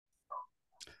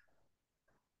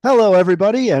Hello,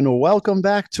 everybody, and welcome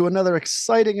back to another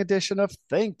exciting edition of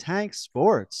Think Tank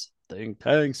Sports. Think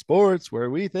Tank Sports, where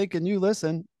we think and you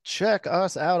listen. Check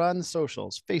us out on the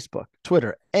socials: Facebook,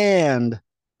 Twitter, and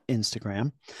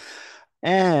Instagram.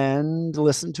 And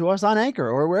listen to us on Anchor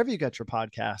or wherever you get your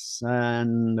podcasts.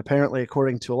 And apparently,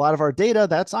 according to a lot of our data,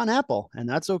 that's on Apple, and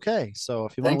that's okay. So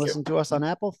if you want to Thank you. listen to us on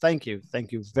Apple, thank you.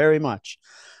 Thank you very much.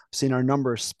 I've seen our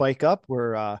numbers spike up.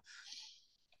 We're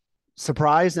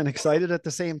surprised and excited at the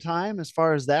same time as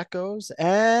far as that goes.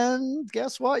 And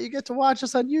guess what? You get to watch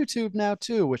us on YouTube now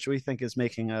too, which we think is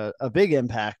making a big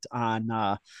impact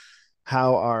on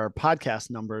how our podcast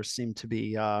numbers seem to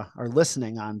be, our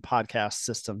listening on podcast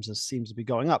systems seems to be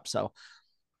going up. So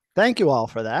thank you all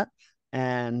for that.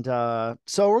 And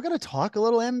so we're going to talk a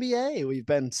little NBA. We've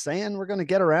been saying we're going to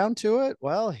get around to it.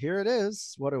 Well, here it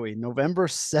is. What are we? November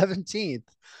 17th,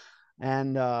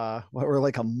 and we're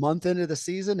like a month into the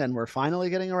season and we're finally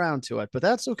getting around to it, but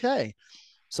that's okay.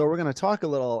 So we're going to talk a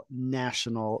little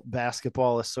National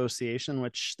Basketball Association,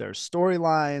 which there's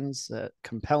storylines,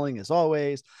 compelling as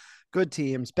always, good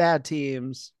teams, bad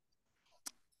teams,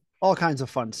 all kinds of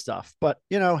fun stuff. But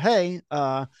hey,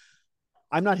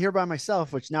 I'm not here by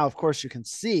myself, which now, of course, you can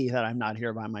see that I'm not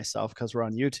here by myself because we're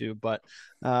on YouTube. But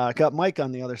I got Mike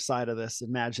on the other side of this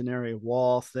imaginary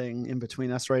wall thing in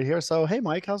between us right here. So, hey,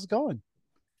 Mike, how's it going?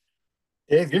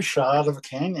 Dave, you're shot out of a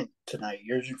canyon tonight.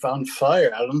 You found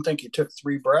fire. I don't think you took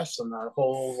three breaths in that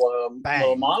whole little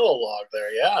Bang. monologue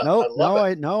there. Yeah, I Nope.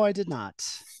 love No, it. I did not.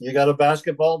 You got a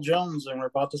basketball Jones, and we're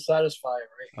about to satisfy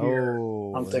it right here on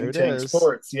Oh, there Think it Tank is.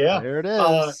 Sports. Yeah. There it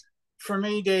Uh, is. for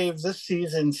me, Dave, this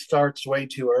season starts way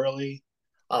too early.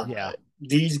 Uh, Yeah.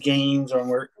 these games are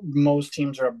where most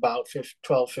teams are about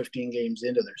 12, 15 games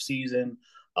into their season.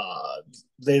 Uh,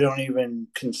 they don't even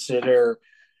consider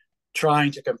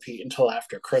trying to compete until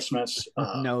after Christmas.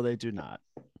 No, they do not.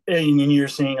 And you're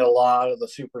seeing a lot of the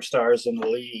superstars in the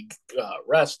league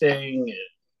resting, and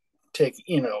take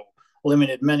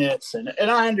limited minutes, and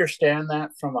I understand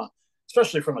that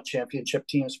especially from a championship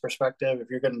team's perspective. If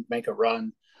you're going to make a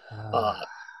run uh,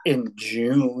 in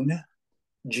June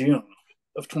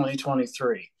of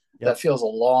 2023, Yep. that feels a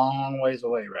long ways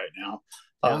away right now.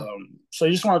 Yeah. So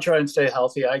you just want to try and stay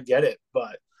healthy. I get it,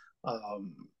 but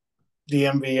um, the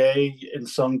NBA, in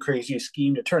some crazy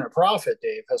scheme to turn a profit,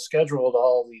 Dave, has scheduled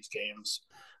all these games.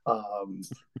 Um,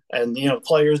 and,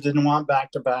 players didn't want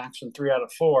back to backs and 3 out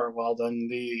of 4. Well, then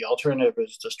the alternative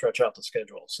is to stretch out the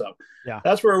schedule. So Yeah.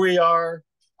 that's where we are.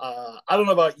 I don't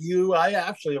know about you. I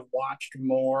actually have watched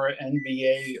more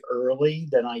NBA early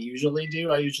than I usually do.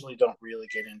 I usually don't really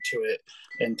get into it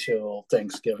until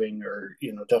Thanksgiving or,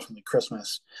 definitely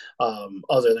Christmas,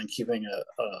 other than keeping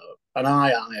an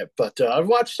eye on it. But I've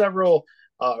watched several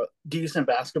decent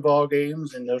basketball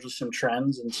games and noticed some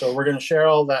trends. And so we're going to share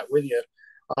all that with you.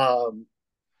 Um,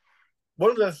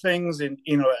 One of the things and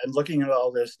looking at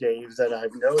all this, Dave, that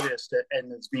I've noticed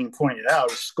and it's being pointed out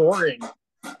is scoring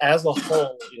as a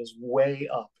whole is way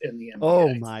up in the Oh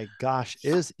NBA. my gosh,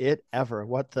 is it ever?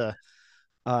 What the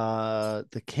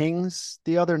Kings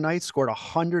the other night scored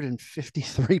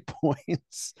 153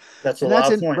 points. That's a And that's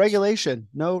lot of in points, regulation.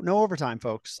 No overtime,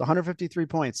 folks. 153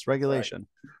 points right? regulation.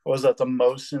 Was that the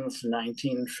most since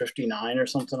 1959 or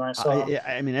something I saw?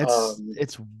 I mean Um,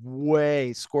 it's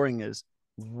way scoring is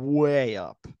way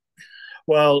up.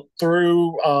 Well,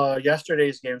 through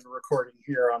yesterday's games, we're recording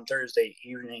here on Thursday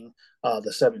evening,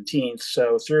 the 17th.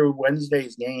 So through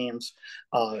Wednesday's games,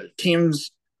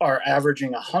 teams are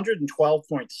averaging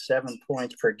 112.7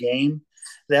 points per game.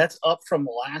 That's up from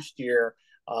last year,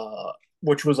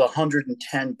 which was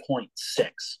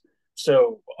 110.6.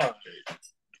 So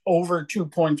over 2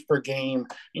 points per game,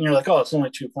 and you're like, oh, it's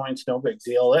only 2 points, no big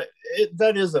deal.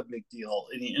 That is a big deal,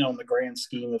 in the grand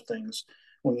scheme of things.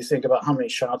 When you think about how many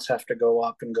shots have to go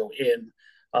up and go in,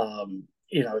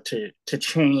 to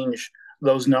change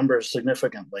those numbers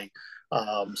significantly.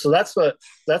 So that's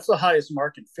the highest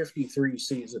mark in 53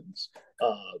 seasons.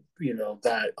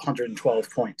 That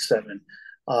 112.7.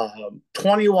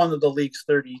 21 of the league's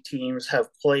 30 teams have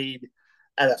played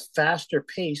at a faster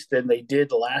pace than they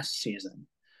did last season.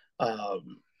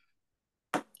 Um,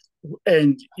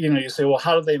 and you say, well,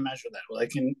 how do they measure that? Well, they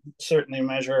can certainly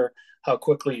measure how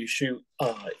quickly you shoot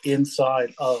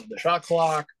inside of the shot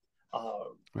clock. Uh,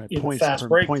 Right. Fast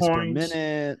break Points per points,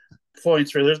 minute.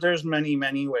 points. There's many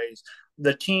ways.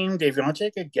 The team, Dave, you want to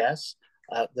take a guess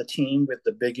at the team with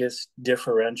the biggest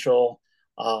differential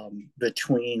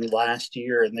between last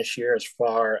year and this year as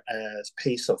far as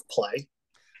pace of play?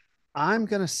 I'm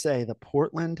gonna say the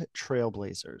Portland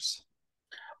Trailblazers.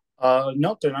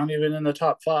 Nope, they're not even in the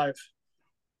top 5.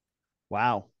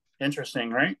 Wow.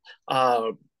 Interesting, right?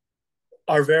 Uh,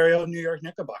 our very own New York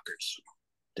Knickerbockers,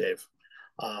 Dave.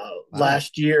 Wow.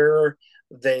 Last year,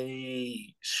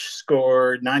 they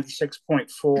scored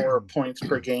 96.4 points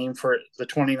per game for the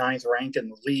 29th rank in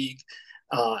the league.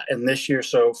 And this year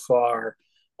so far,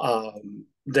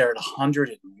 they're at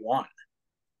 101.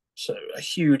 So a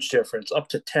huge difference, up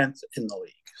to 10th in the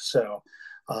league. So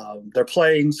they're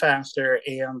playing faster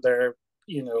and they're,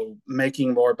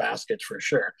 making more baskets for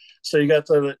sure. So you got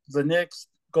the Knicks,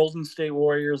 Golden State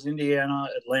Warriors, Indiana,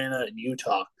 Atlanta, and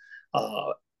Utah.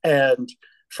 And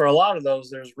for a lot of those,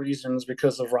 there's reasons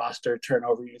because of roster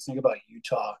turnover. You think about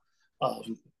Utah, Oh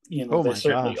they my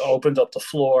certainly gosh. opened up the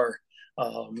floor,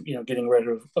 getting rid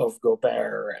of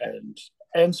Gobert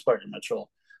and Spider Mitchell.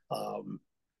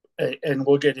 And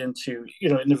we'll get into,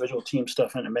 individual team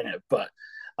stuff in a minute. But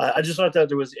I just thought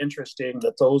that it was interesting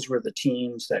that those were the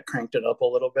teams that cranked it up a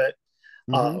little bit.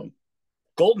 Mm-hmm.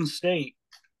 Golden State,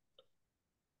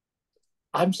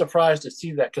 I'm surprised to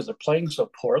see that because they're playing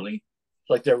so poorly.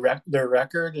 Like their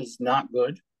record is not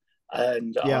good,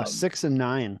 and Yeah,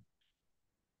 6-9.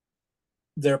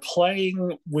 they're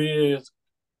playing with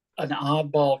an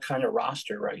oddball kind of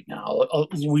roster right now.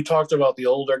 We talked about the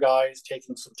older guys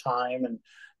taking some time and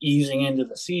easing into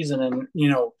the season, and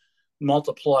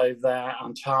multiply that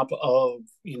on top of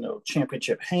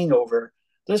championship hangover.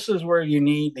 This is where you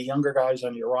need the younger guys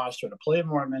on your roster to play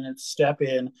more minutes, step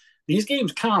in. These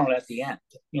games count at the end.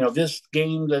 This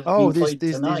game that's Oh, being these played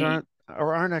these these tonight.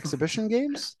 aren't exhibition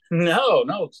games? No,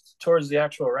 it's towards the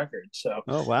actual record. So,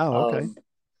 Oh wow, okay. um,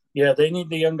 yeah, they need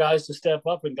the young guys to step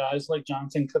up, and guys like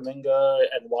Jonathan Kaminga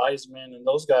and Wiseman and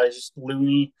those guys,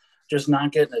 Looney, just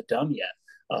not getting it done yet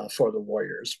for the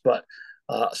Warriors. But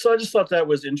so I just thought that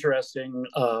was interesting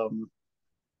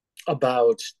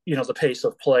about the pace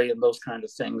of play and those kind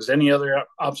of things. Any other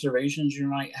observations you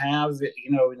might have,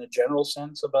 in a general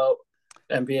sense about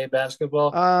NBA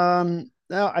basketball?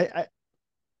 No,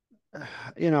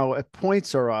 if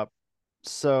points are up.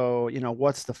 So,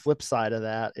 what's the flip side of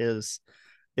that is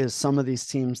some of these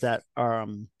teams that were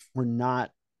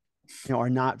not, are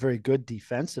not very good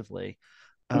defensively.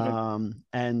 Mm-hmm.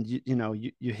 And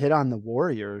you hit on the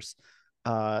Warriors,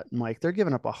 Mike. They're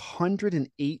giving up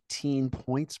 118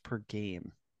 points per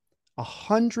game.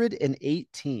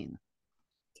 118.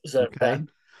 Is that Okay. bad?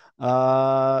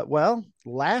 Well,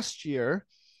 last year,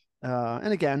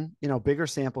 and again, bigger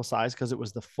sample size because it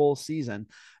was the full season,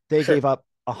 they Sure. gave up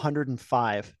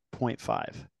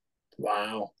 105.5,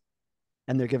 Wow.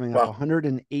 and they're giving up Wow.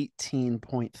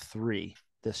 118.3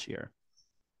 this year.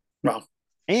 Wow.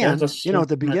 Yeah, And, that's at the not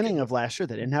beginning good. of last year,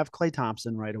 they didn't have Klay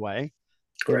Thompson right away,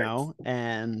 Correct.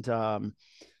 and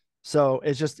so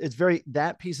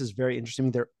that piece is very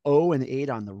interesting. They're 0-8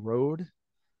 on the road,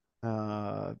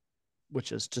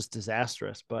 which is just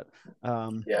disastrous. But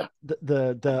Yeah.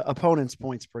 the opponent's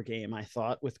points per game, I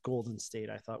thought, with Golden State,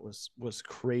 I thought was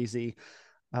crazy.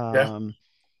 Yeah.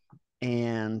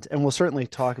 And we'll certainly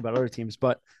talk about other teams,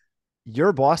 but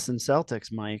your Boston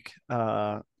Celtics, Mike,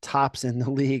 tops in the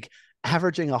league,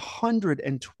 averaging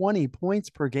 120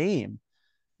 points per game.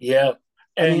 Yeah.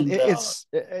 I mean, And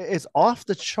it's off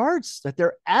the charts that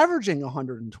they're averaging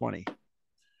 120.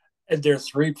 their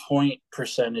 3-point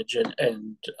percentage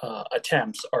and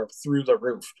attempts are through the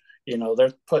roof.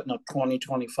 They're putting up 20,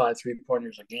 25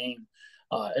 3-pointers a game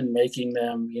and making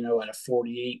them, at a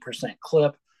 48%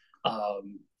 clip.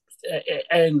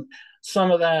 And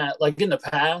some of that, like in the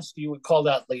past, you would call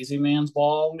that lazy man's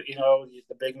ball.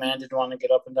 The big man didn't want to get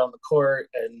up and down the court,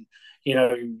 and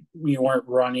you weren't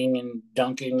running and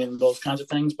dunking and those kinds of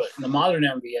things. But in the modern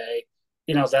NBA,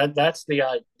 that's the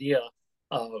idea.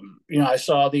 I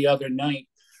saw the other night,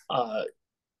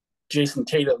 Jason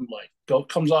Tatum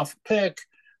comes off a pick,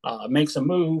 makes a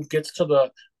move, gets to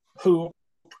the hoop.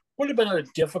 Would have been a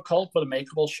difficult but a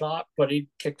makeable shot, but he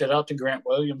kicked it out to Grant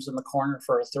Williams in the corner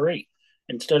for a three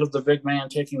instead of the big man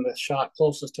taking the shot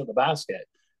closest to the basket.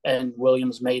 And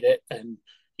Williams made it, and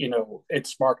it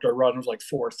sparked a run of like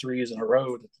 4 threes in a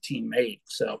row that the team made.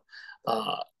 So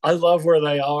I love where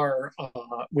they are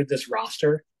with this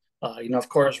roster. Of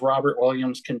course, Robert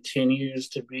Williams continues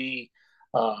to be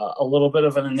a little bit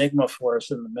of an enigma for us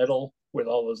in the middle with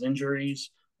all those injuries,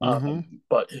 Mm-hmm.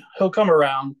 but he'll come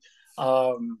around.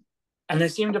 And they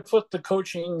seem to put the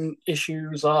coaching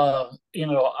issues, on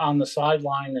the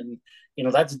sideline, and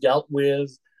that's dealt with.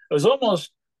 It was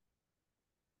almost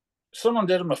someone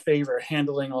did him a favor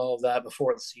handling all of that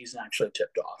before the season actually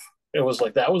tipped off. It was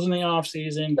like that was in the off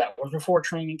season, that was before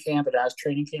training camp, and as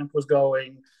training camp was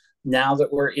going, now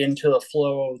that we're into the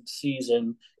flow of the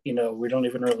season, we don't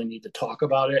even really need to talk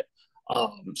about it.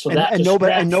 So And that and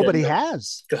nobody and distraction. nobody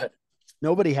has Go ahead.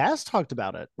 nobody has talked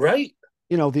about it. Right.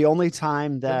 The only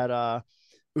time Yeah. that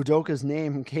Udoka's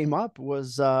name came up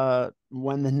was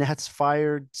when the Nets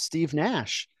fired Steve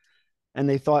Nash, and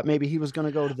they thought maybe he was going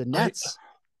to go to the I Nets.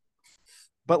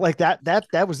 But like that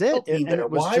was it. help me And there. it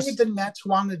was Why would just the Nets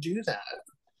want to do that?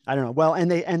 I don't know. Well, and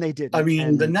they I didn't,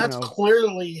 mean, the and Nets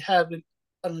clearly had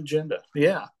an agenda.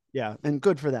 Yeah. yeah, and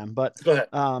good for them. But Go ahead.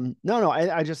 no,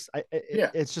 Yeah.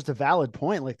 it's just a valid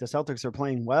point. Like the Celtics are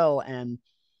playing well, and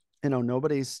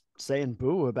nobody's saying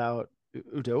boo about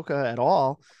Udoka at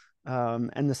all.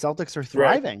 And the Celtics are Right.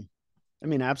 thriving. I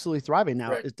mean, absolutely thriving.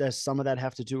 Now, Right. does some of that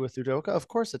have to do with Udoka? Of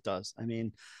course it does. I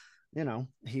mean,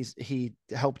 he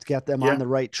helped get them on Yeah. the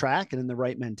right track and in the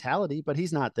right mentality, but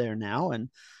he's not there now. And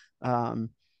um,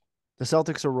 the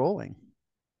Celtics are rolling.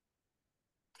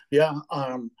 Yeah.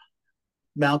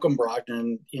 Malcolm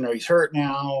Brogdon, he's hurt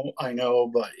now, I know,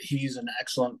 but he's an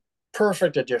excellent,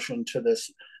 perfect addition to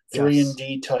this three and Yes.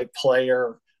 D type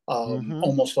player, Mm-hmm.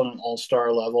 almost on an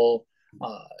all-star level.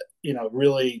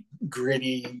 Really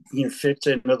gritty. Fits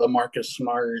into the Marcus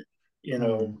Smart,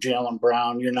 Mm. Jalen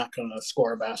Brown. You're not going to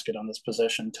score a basket on this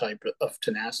possession type of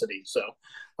tenacity. So,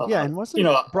 Yeah, and wasn't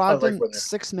I like Brogdon where they're.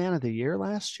 sixth man of the year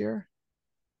last year?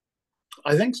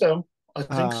 I think so. I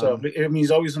think so. Um, I mean,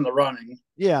 he's always in the running,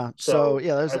 yeah. So so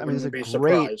yeah, I there's a wouldn't be great,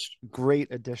 surprised.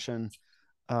 great addition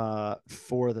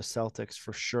for the Celtics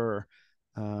for sure.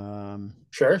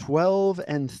 Sure.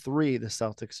 12-3 the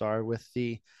Celtics are with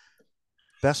the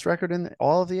best record in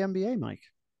all of the NBA, Mike.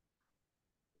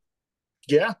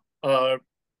 Yeah. Uh,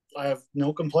 I have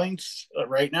no complaints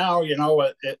right now.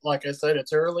 Like I said,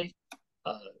 it's early.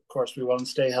 Of course, we want to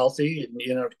stay healthy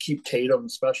and keep Tatum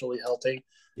especially healthy,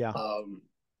 Yeah. um,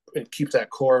 and keep that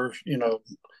core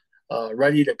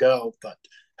ready to go. But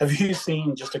have you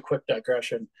seen, just a quick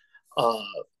digression? Uh,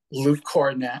 Luke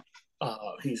Cornett,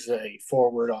 he's a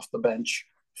forward off the bench,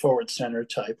 forward center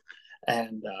type,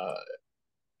 and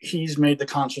he's made the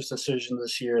conscious decision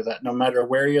this year that no matter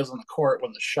where he is on the court,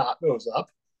 when the shot goes up,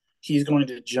 he's going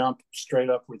to jump straight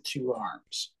up with two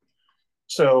arms.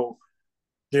 So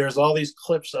there's all these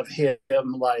clips of him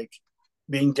like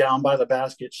being down by the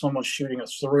basket, someone shooting a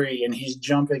three, and he's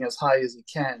jumping as high as he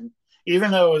can, even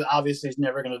though obviously he's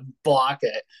never going to block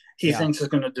it. He Yeah. thinks it's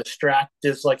going to distract.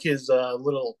 It's like his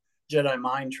little Jedi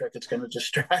mind trick. It's going to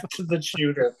distract the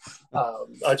shooter.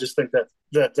 I just think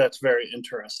that's very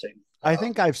interesting. I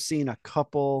think I've seen a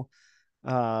couple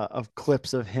of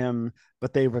clips of him,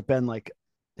 but they've been like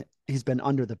he's been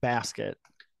under the basket,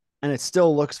 and it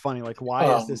still looks funny. Like,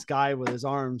 why is this guy with his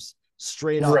arms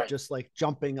straight up, Right. just like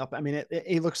jumping up? I mean,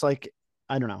 he looks like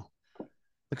I don't know,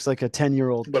 looks like a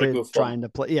 10-year-old What a kid goofball. trying to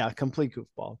play. Yeah, complete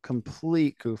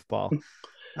goofball.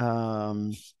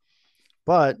 Um,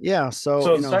 but yeah, so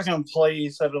So the second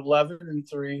place at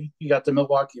 11-3, you got the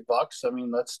Milwaukee Bucks. I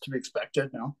mean, that's to be expected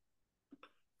now.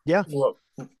 yeah, What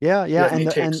you yeah, have any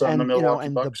takes on the Milwaukee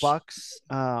and the Bucks? Bucks,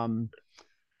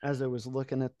 as I was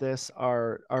looking at this,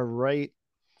 are right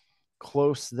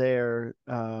close there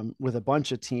with a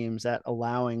bunch of teams at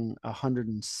allowing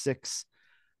 106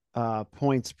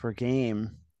 points per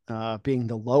game, being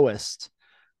the lowest.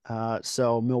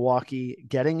 So Milwaukee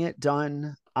getting it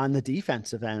done on the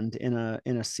defensive end in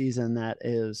a season that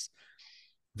is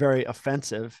very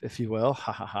offensive, if you will.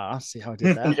 Ha ha ha. See how I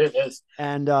did that? It is.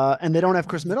 And they don't have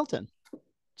Chris Middleton.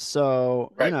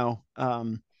 So, Right.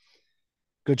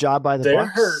 good job by the They're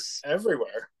hurt Bucks.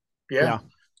 everywhere. Yeah.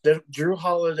 Yeah. Jrue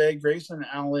Holiday, Grayson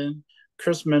Allen,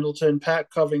 Chris Middleton, Pat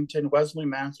Covington, Wesley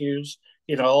Matthews.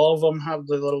 All of them have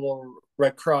the little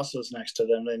red crosses next to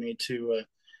them. They need to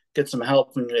get some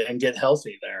help and get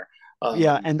healthy there.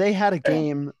 Yeah, and they had a And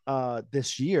game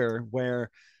this year where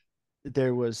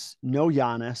there was no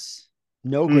Giannis,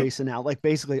 no mm, Grayson out, like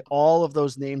basically all of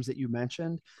those names that you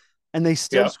mentioned, and they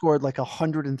still yeah, scored like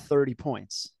 130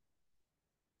 points.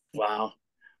 wow.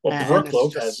 Well, And Brooke it's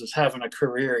Lopez just is having a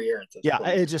career year at this yeah, point.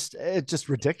 it's just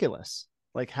ridiculous.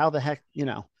 Like how the heck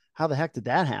did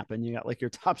that happen? You got like your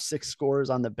top six scorers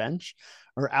on the bench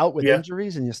or out with Yeah,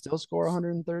 injuries and you still score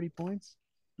 130 points?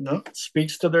 no,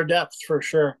 speaks to their depth for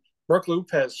sure. Brooke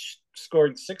Lopez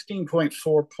scored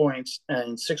 16.4 points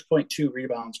and 6.2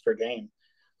 rebounds per game.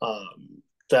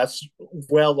 That's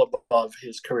well above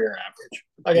his career average.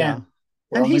 Yeah. Again,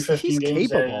 we're And only he's 15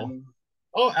 games capable. in.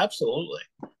 Oh, absolutely.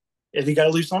 If you got to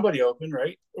leave somebody open,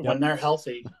 right? Yep. When they're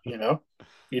healthy,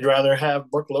 you'd rather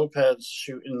have Brooke Lopez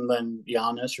shooting than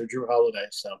Giannis or Jrue Holiday.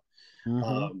 So, Mm-hmm.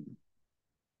 um,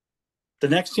 the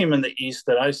next team in the East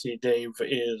that I see, Dave,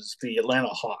 is the Atlanta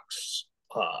Hawks.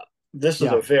 This is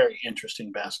Yeah. a very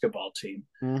interesting basketball team.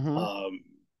 Mm-hmm. Um,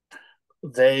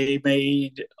 they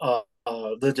made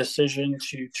the decision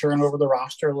to turn over the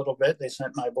roster a little bit. They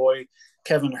sent my boy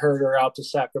Kevin Herter out to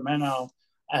Sacramento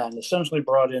and essentially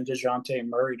brought in DeJounte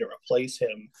Murray to replace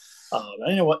him.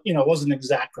 And it wasn't an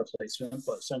exact replacement,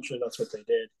 but essentially that's what they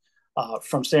did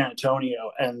from San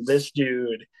Antonio. And this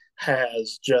dude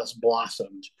has just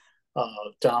blossomed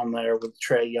down there with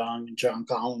Trae Young and John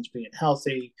Collins being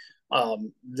healthy.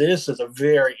 This is a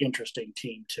very interesting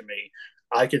team to me.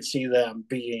 I could see them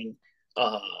being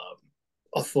a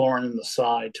thorn in the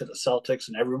side to the Celtics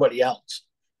and everybody else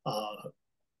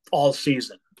all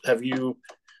season. Have you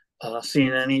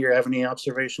seen any or have any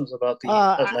observations about the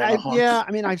Atlanta Hawks? Yeah,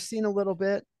 I mean, I've seen a little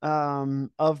bit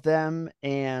of them,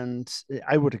 and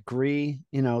I would agree.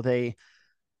 They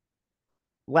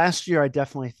last year, I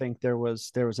definitely think there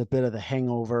was a bit of the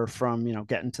hangover from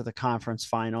getting to the conference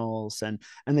finals, and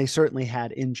they certainly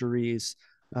had injuries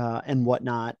and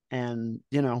whatnot, and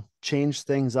changed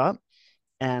things up.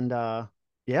 And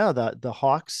yeah, the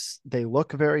Hawks, they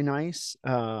look very nice.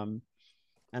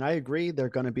 And I agree they're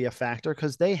going to be a factor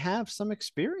because they have some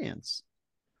experience.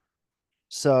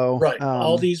 So, Right.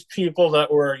 All these people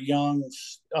that were young,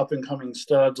 up and coming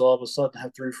studs all of a sudden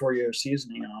have 3-4 year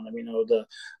seasoning on them. The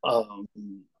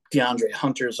DeAndre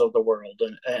Hunters of the world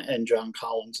and John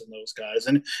Collins and those guys.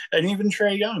 And even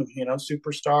Trae Young,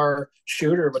 superstar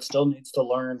shooter, but still needs to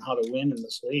learn how to win in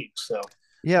this league. So,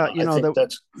 yeah, I think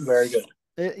that's very good.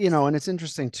 And it's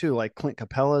interesting too. Like Clint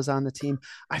Capella is on the team.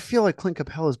 I feel like Clint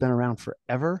Capella has been around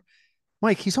forever.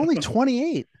 Mike, he's only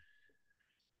 28.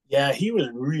 Yeah, he was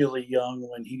really young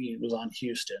when he was on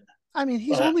Houston. I mean,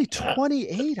 he's only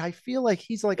 28. I feel like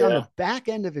he's like on the back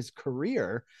end of his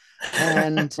career,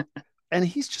 and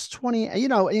he's just 20. And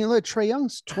Trae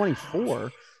Young's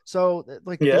 24. So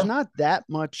there's not that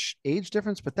much age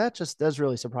difference, but that's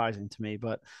really surprising to me.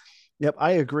 But yep,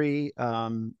 I agree.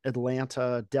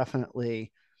 Atlanta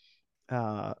definitely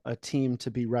a team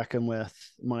to be reckoned with,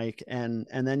 Mike. And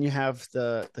then you have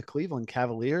the Cleveland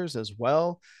Cavaliers as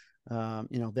well.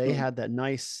 They had that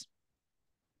nice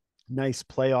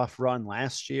playoff run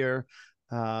last year,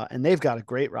 and they've got a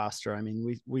great roster. I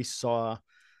mean, we saw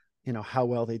how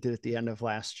well they did at the end of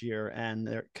last year, and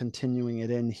they're continuing it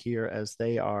in here as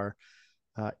they are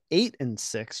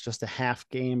 8-6, just a half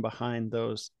game behind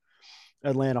those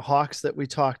Atlanta Hawks that we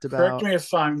talked about. Correct me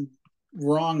if I'm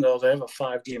wrong, though. They have a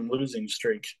 5-game losing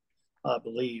streak, I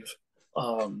believe.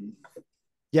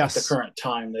 Yes. At the current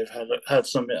time, they've had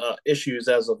some issues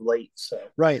as of late. So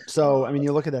right. So I mean,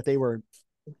 you look at that; they were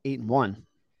 8-1.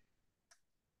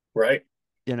 Right.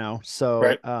 So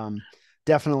right.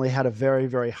 Definitely had a very,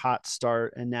 very hot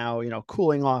start, and now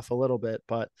cooling off a little bit,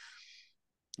 but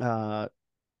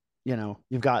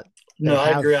you've got.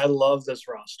 I agree. I love this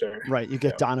roster. Right. You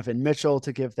get Donovan Mitchell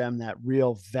to give them that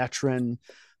real veteran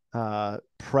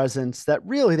presence that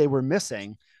really they were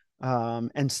missing,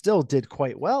 and still did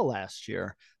quite well last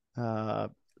year. Yes.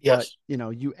 But,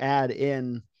 you add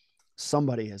in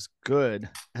somebody as good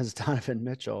as Donovan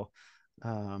Mitchell.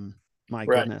 My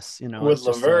goodness, with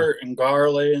LeVert and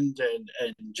Garland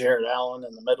and Jared Allen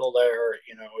in the middle there,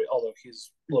 although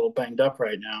he's a little banged up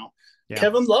right now. Yeah.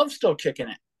 Kevin Love's still kicking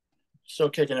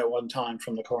it one time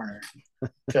from the corner.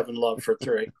 Kevin Love for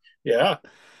 3. Yeah.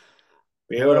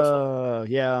 Beautiful.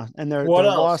 Yeah. And their else?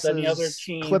 Losses, any other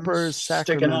teams? Clippers,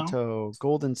 Sacramento,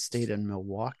 Golden State, and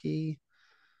Milwaukee.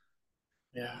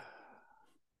 Yeah.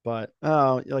 But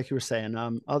like you were saying,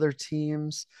 other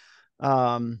teams.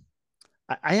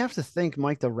 I have to think,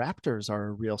 Mike, the Raptors are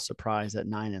a real surprise at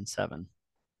 9-7.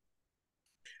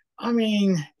 I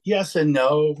mean, yes and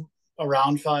no.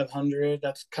 Around 500,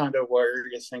 that's kind of where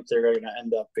you think they're going to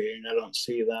end up being. I don't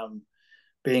see them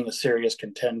being a serious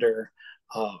contender.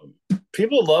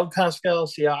 People love Pascal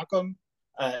Siakam,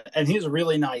 and he's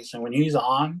really nice. And when he's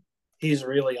on, he's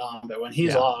really on. But when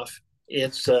he's off,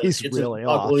 it's really as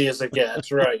ugly as it gets,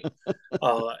 right?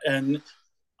 And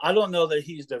I don't know that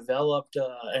he's developed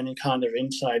any kind of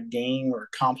inside game or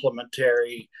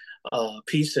complementary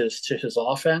pieces to his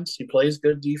offense. He plays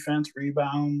good defense,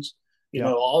 rebounds,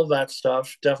 all of that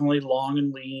stuff. Definitely long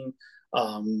and lean,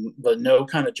 but no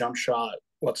kind of jump shot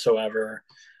whatsoever.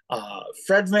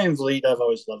 Fred VanVleet, I've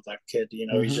always loved that kid.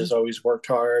 He's just always worked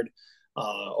hard,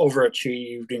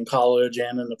 overachieved in college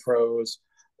and in the pros.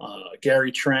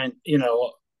 Gary Trent,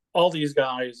 all these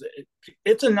guys.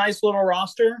 It's a nice little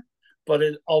roster, but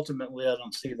ultimately I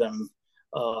don't see them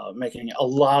making a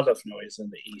lot of noise in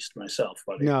the East myself,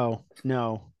 buddy. No,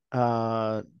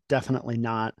 definitely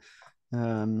not.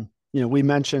 We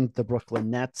mentioned the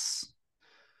Brooklyn Nets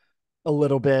a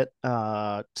little bit,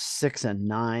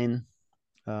 6-9,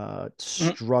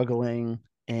 struggling.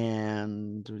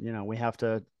 And, we have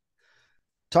to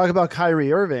talk about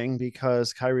Kyrie Irving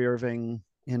because Kyrie Irving,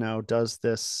 does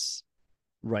this,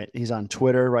 right. He's on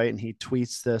Twitter, right. And he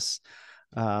tweets this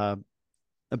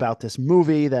about this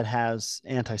movie that has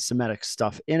anti-Semitic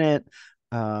stuff in it,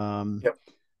 um, Yep.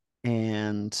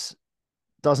 and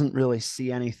doesn't really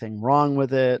see anything wrong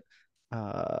with it.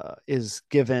 Is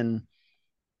given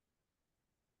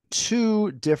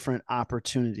two different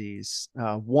opportunities.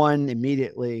 One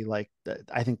immediately, like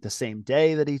I think the same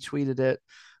day that he tweeted it,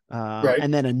 Right.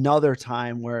 and then another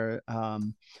time where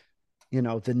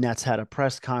the Nets had a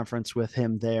press conference with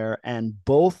him there, and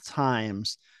both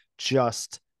times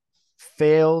just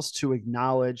fails to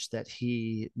acknowledge that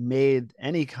he made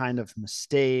any kind of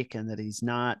mistake and that he's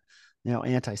not,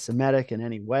 anti-Semitic in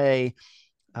any way.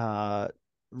 Uh,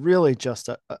 Really, just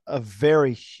a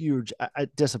very huge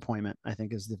disappointment, I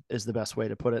think, is the best way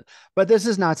to put it. But this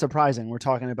is not surprising. We're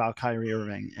talking about Kyrie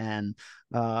Irving and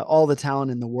all the talent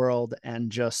in the world,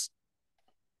 and just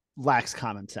lacks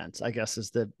common sense, I guess,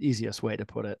 is the easiest way to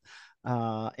put it.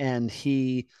 And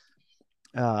he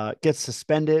gets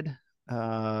suspended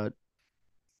by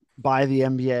the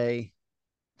NBA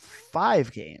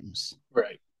 5 games.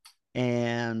 Right.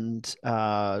 And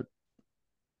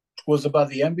Was it by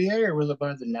the NBA or was it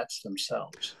by the Nets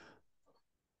themselves?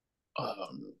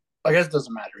 I guess it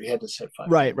doesn't matter. He had to sit five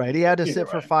right, games. right. He had to Either sit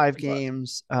for way, 5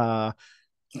 games. And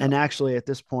yeah. actually, at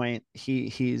this point,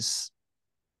 he's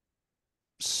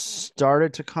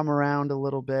started to come around a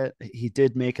little bit. He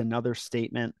did make another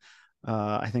statement,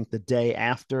 I think the day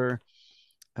after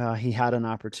he had an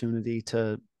opportunity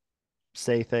to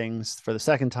say things for the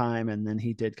second time, and then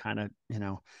he did kind of,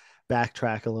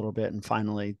 backtrack a little bit and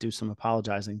finally do some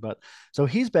apologizing. But so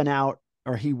he's been out,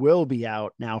 or he will be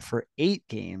out now for 8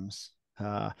 games.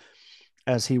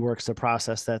 As he works to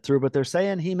process that through, but they're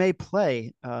saying he may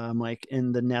play, like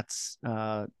in the Nets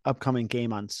upcoming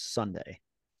game on Sunday.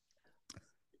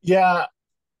 Yeah.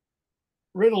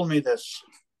 Riddle me this,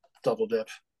 double dip.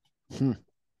 Hmm.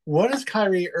 What has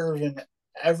Kyrie Irving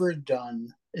ever done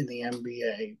in the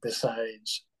NBA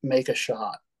besides make a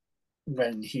shot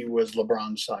when he was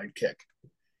LeBron's sidekick?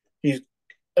 He's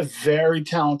a very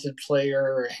talented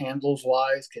player, handles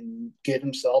wise, can get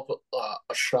himself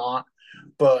a shot,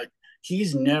 but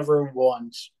he's never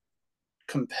once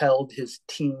compelled his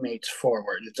teammates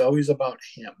forward. It's always about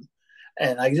him.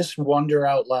 And I just wonder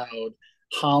out loud,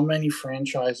 how many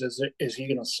franchises is he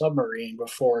going to submarine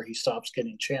before he stops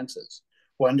getting chances?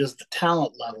 When does the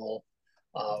talent level,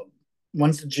 um,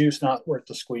 when's the juice not worth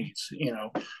the squeeze?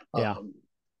 Yeah.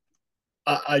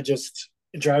 I just,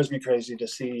 it drives me crazy to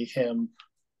see him,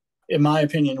 in my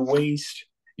opinion, waste.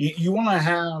 You want to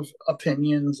have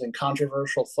opinions and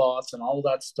controversial thoughts and all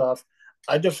that stuff.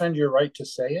 I defend your right to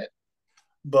say it,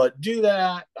 but do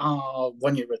that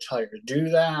when you retire. Do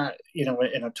that, in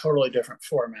a totally different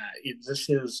format. This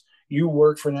is, you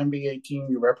work for an NBA team,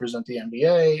 you represent the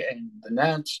NBA and the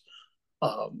Nets,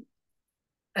 um,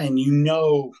 and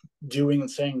doing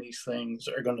and saying these things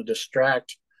are going to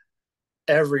distract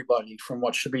everybody from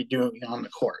what should be doing on the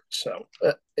court. So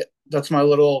that's my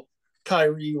little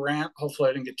Kyrie rant. Hopefully,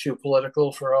 I didn't get too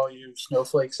political for all you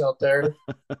snowflakes out there.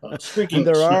 And Speaking of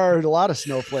there snow, are a lot of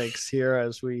snowflakes here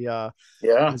yeah,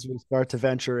 as we start to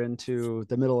venture into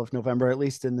the middle of November, at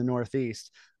least in the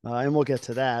Northeast. And we'll get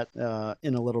to that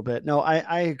in a little bit. No,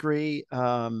 I agree.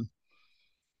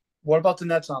 what about the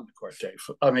Nets on the court, Dave?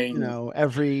 I mean,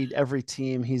 Every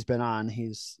team he's been on,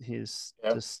 he's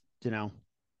yeah, just,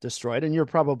 destroyed. And you're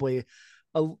probably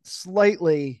a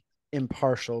slightly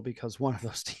impartial because one of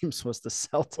those teams was the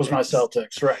was my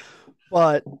Celtics. Celtics, right?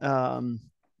 But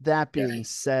that Yeah, being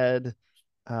said,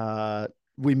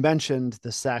 we mentioned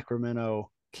the Sacramento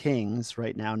Kings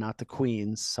right now, not the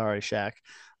Queens. Sorry, Shaq.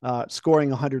 Scoring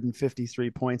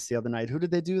 153 points the other night. Who did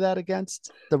they do that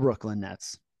against? The Brooklyn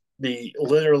Nets. the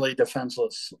literally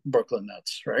defenseless Brooklyn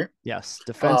Nets, right? Yes, Uh,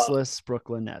 defenseless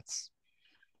Brooklyn Nets.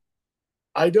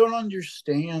 I don't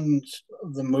understand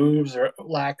the moves or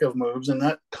lack of moves, and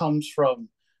that comes from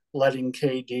letting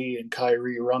KD and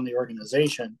Kyrie run the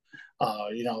organization.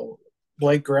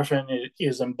 Blake Griffin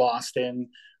is in Boston.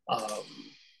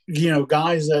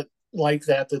 Guys that like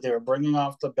that they were bringing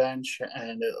off the bench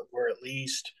and were at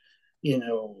least,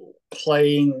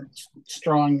 playing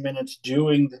strong minutes,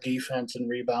 doing the defense and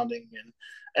rebounding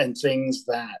and things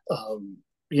that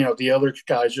the other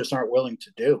guys just aren't willing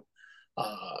to do.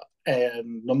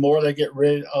 And the more they get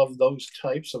rid of those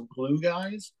types of glue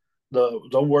guys,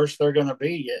 the worse they're going to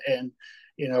be. And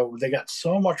they got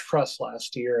so much press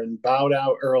last year and bowed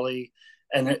out early,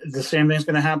 and the same thing's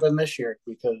going to happen this year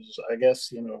because I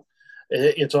guess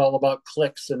it's all about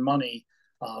clicks and money.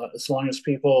 As long as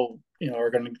people are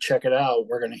going to check it out,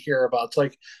 we're going to hear about. It's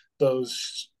like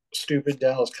those stupid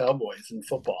Dallas Cowboys in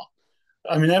football.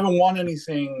 I mean, they haven't won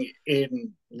anything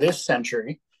in this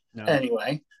century No.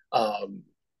 anyway.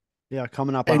 Yeah,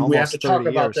 coming up on And we have to almost talk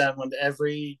 30 about years. that with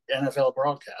every NFL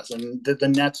broadcast. And the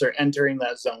Nets are entering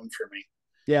that zone for me.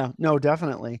 Yeah, no,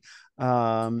 definitely.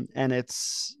 And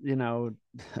it's,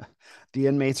 the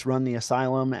inmates run the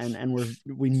asylum, and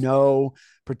we know,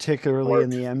 particularly in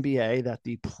Work. the NBA, that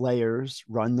the players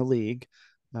run the league.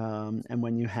 And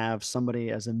when you have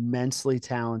somebody as immensely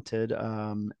talented,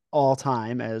 all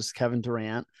time as Kevin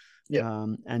Durant, Yeah.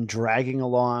 and dragging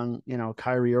along,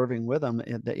 Kyrie Irving with him,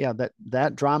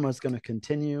 that drama is going to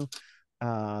continue.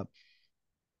 Uh,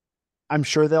 I'm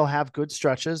sure they'll have good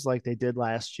stretches like they did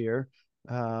last year.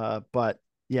 But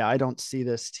yeah, I don't see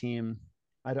this team.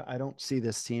 I don't see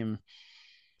this team,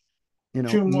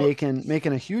 Two more.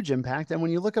 making a huge impact. And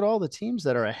when you look at all the teams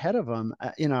that are ahead of them,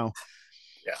 Yeah.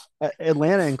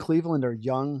 Atlanta and Cleveland are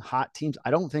young, hot teams.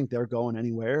 I don't think they're going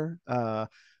anywhere.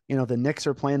 The Knicks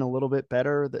are playing a little bit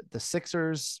better. The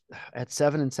Sixers at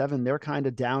 7-7, they're kind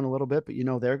of down a little bit, but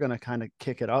they're going to kind of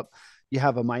kick it up. You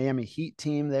have a Miami Heat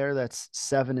team there that's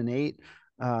 7-8.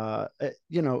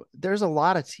 There's a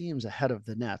lot of teams ahead of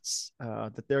the Nets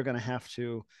that they're going to have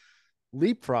to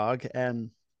leapfrog. And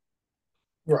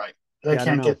Right. They yeah, I don't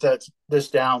can't know. get this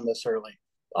down this early.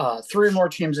 Three more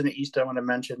teams in the East I want to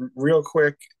mention real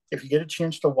quick. If you get a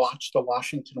chance to watch the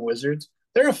Washington Wizards,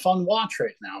 they're a fun watch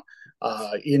right now.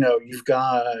 You've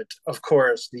got, of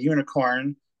course, the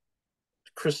unicorn,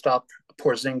 Kristaps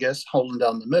Porzingis, holding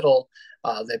down the middle.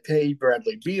 They paid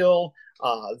Bradley Beal.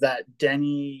 That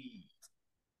Denny,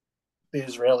 the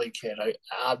Israeli kid,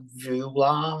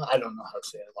 Avila, I don't know how to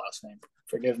say his last name.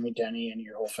 Forgive me, Denny, and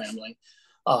your whole family.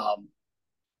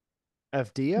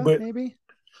 FDA But maybe.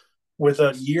 with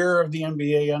a year of the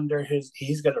NBA under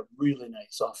he's got a really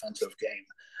nice offensive game.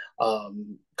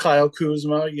 Kyle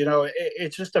Kuzma,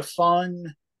 it's just a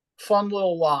fun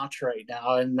little watch right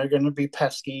now, and they're going to be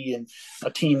pesky and a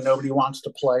team nobody wants to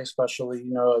play, especially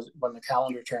when the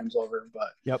calendar turns over.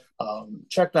 But Yep.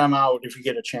 check them out if you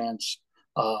get a chance.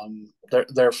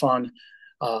 They're fun.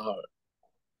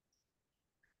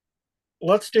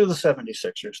 Let's do the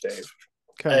 76ers, Dave.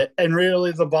 Okay. And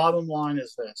really, the bottom line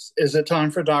is this: is it time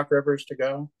for Doc Rivers to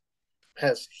go?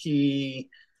 Has he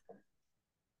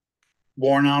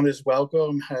worn out his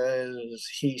welcome? Has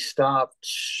he stopped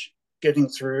getting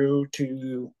through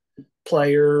to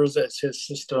players as his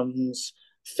systems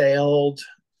failed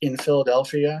in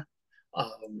Philadelphia?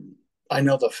 I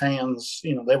know the fans,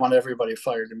 they want everybody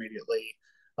fired immediately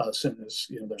as soon as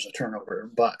there's a turnover.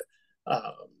 But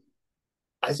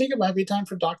I think it might be time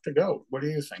for Doc to go. What do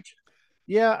you think?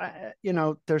 Yeah,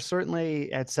 they're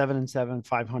certainly at 7-7,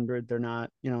 500. They're not,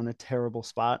 in a terrible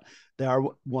spot. They are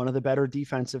one of the better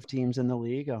defensive teams in the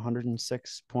league,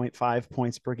 106.5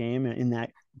 points per game in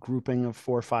that grouping of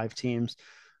 4 or 5 teams.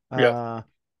 Yeah.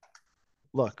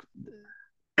 Look,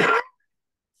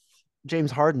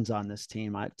 James Harden's on this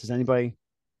team. Does anybody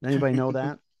know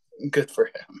that? Good for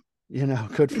him.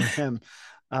 Good for him.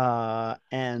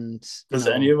 And does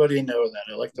anybody know that?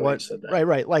 I like the way you said that.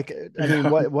 Right. Like, I mean,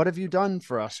 what have you done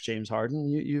for us, James Harden?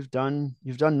 You've done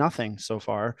nothing so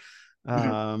far.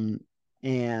 And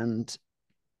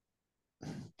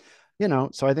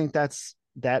so I think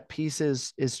that piece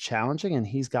is challenging, and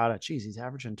he's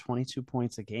averaging 22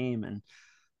 points a game and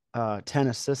 10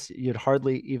 assists. You'd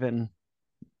hardly even,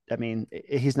 I mean,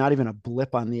 he's not even a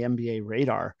blip on the NBA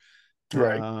radar.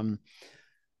 Right.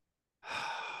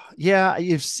 Yeah,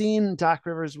 you've seen Doc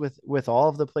Rivers with all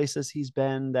of the places he's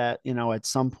been that, at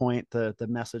some point the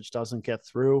message doesn't get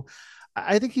through.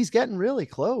 I think he's getting really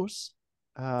close.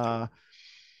 But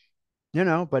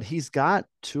he's got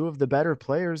two of the better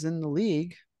players in the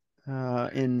league,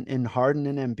 in Harden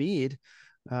and Embiid.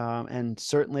 And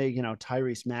certainly,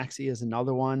 Tyrese Maxey is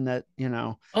another one that,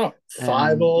 Oh, and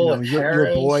Fievel and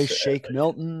your boy Harris. Shake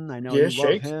Milton. I know Yeah, you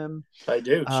love Shake. him. I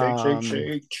do.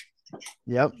 Shake.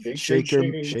 Yep.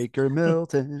 Shaker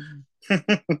Milton.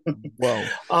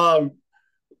 Whoa.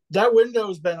 That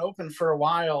window's been open for a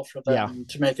while for them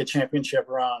to make a championship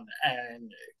run.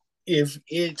 And if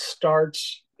it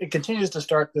continues to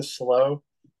start this slow,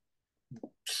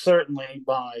 certainly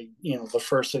by, the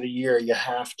first of the year, you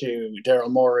have to, Daryl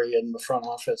Morey and the front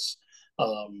office,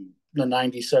 the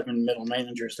 97 middle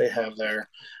managers they have there,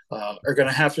 are going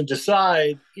to have to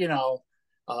decide,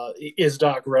 is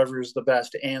Doc Rivers the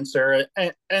best answer?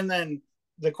 And then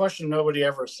the question nobody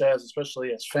ever says,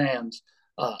 especially as fans,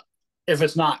 if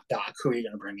it's not Doc, who are you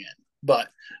going to bring in? But,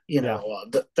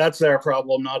 that's their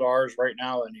problem, not ours right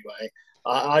now anyway.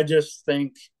 I just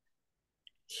think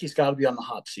he's got to be on the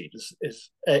hot seat.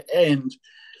 And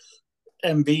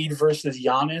Embiid versus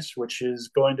Giannis, which is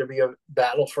going to be a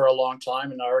battle for a long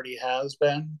time and already has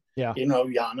been. Yeah.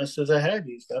 Giannis is ahead.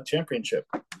 He's got a championship,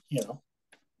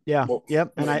 Yeah. Well,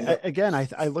 Yep. And yeah.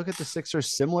 I look at the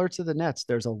Sixers similar to the Nets.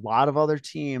 There's a lot of other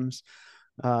teams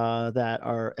that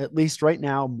are at least right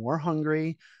now more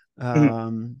hungry, Mhm.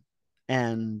 um,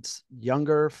 and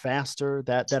younger, faster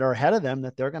that are ahead of them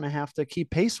that they're going to have to keep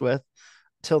pace with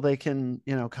till they can,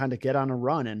 kind of get on a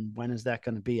run. And when is that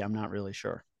going to be? I'm not really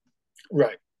sure.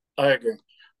 Right. I agree.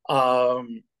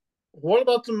 Um, what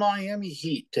about the Miami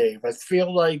Heat, Dave? I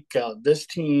feel like this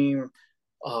team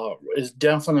is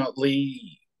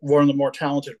definitely one of the more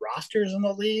talented rosters in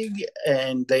the league,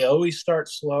 and they always start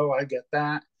slow. I get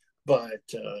that. But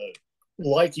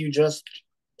like you just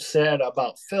said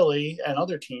about Philly and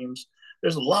other teams,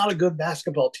 there's a lot of good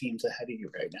basketball teams ahead of you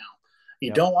right now. You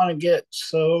Yep. don't want to get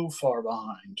so far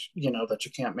behind, that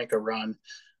you can't make a run.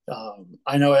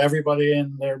 I know everybody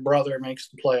and their brother makes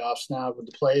the playoffs now with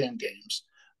the play-in games,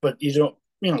 but you don't,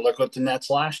 look at the Nets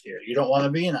last year. You don't want to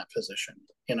be in that position.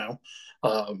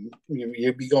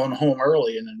 You'd be going home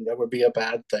early, and then that would be a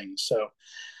bad thing. So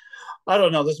I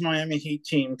don't know. This Miami Heat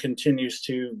team continues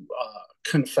to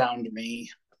confound me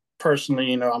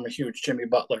personally. I'm a huge Jimmy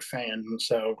Butler fan, and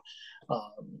so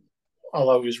um, I'll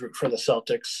always root for the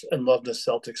Celtics and love the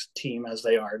Celtics team as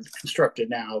they are constructed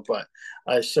now. But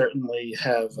I certainly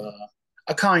have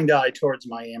a kind eye towards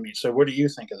Miami. So what do you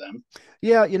think of them?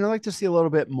 Yeah, I'd like to see a little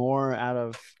bit more out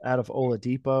of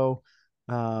Oladipo.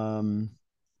 Um,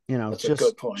 That's a just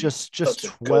good point. just just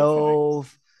That's a good point.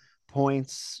 12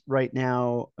 points right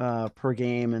now per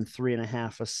game and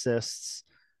 3.5 assists.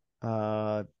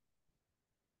 Uh,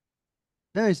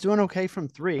 yeah, he's doing okay from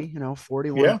three, Yeah,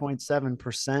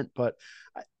 41.7%, but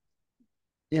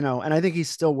and I think he's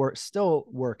still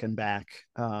working back.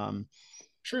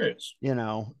 sure is.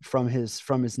 From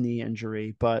his knee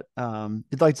injury, but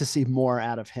you'd like to see more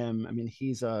out of him. I mean,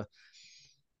 he's a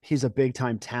big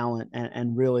time talent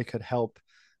and really could help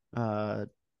uh,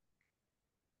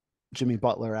 Jimmy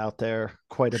Butler out there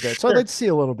quite a bit. So I'd like Sure. to see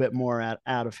a little bit more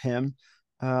out of him.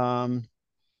 Um,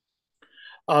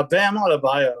 Bam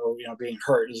Adebayo, being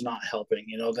hurt is not helping.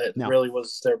 That no, really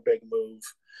was their big move.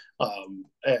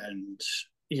 And,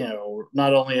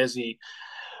 not only is he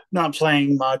not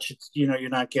playing much, you're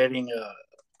not getting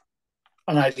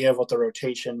an idea of what the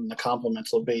rotation and the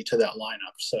complements will be to that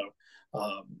lineup. So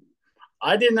um,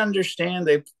 I didn't understand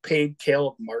they paid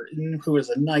Caleb Martin, who is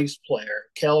a nice player.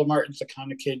 Caleb Martin's the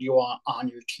kind of kid you want on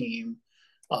your team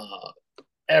uh,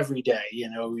 every day.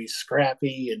 He's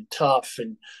scrappy and tough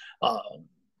and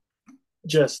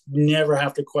just never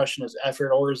have to question his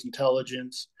effort or his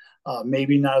intelligence.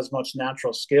 Maybe not as much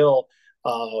natural skill,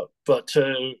 but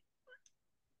to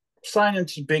sign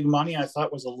into big money, I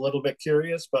thought was a little bit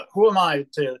curious. But who am I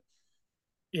to,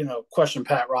 question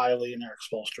Pat Riley and Eric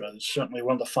Spoelstra? It's certainly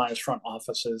one of the finest front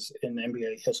offices in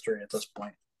NBA history at this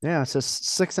point. yeah, it's just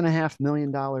 $6.5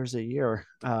 million a year.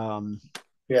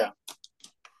 Yeah,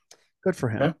 Good for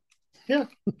him. yeah,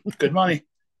 yeah. Good money,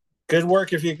 good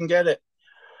work if you can get it.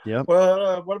 Yep.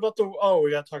 Well, what about the? Oh, we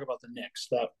got to talk about the Knicks.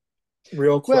 That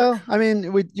real quick, Well, I mean,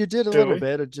 you did a do little we?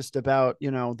 bit of just about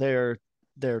their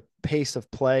pace of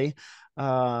play.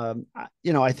 I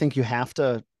think you have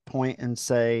to point and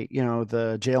say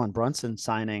the Jalen Brunson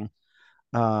signing,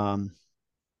 um,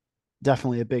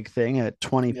 definitely a big thing at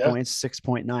 20 Yeah. points,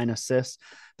 6.9 assists.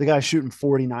 The guy's shooting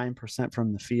 49%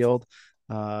 from the field,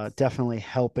 definitely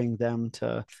helping them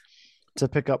to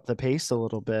pick up the pace a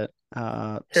little bit.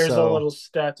 Here's a So little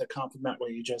stat to complement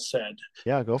what you just said.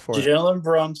 yeah, go for it. Jalen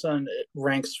Brunson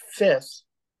ranks fifth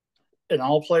in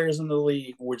all players in the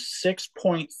league with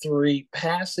 6.3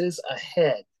 passes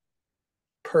ahead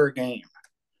per game.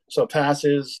 So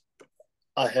passes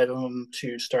ahead of him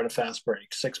to start a fast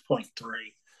break, 6.3.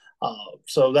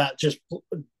 So that just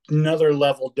another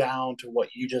level down to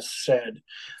what you just said.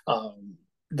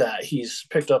 That he's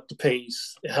picked up the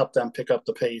pace, helped them pick up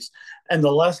the pace. And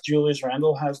the less Julius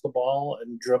Randle has the ball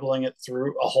and dribbling it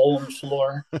through a hole in the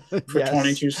floor for Yes,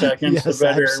 22 seconds, yes,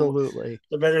 absolutely.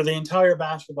 the better the entire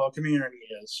basketball community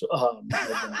is with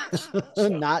the Knicks. So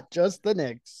Not just the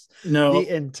Knicks, no,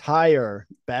 the entire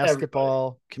everybody.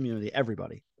 basketball community,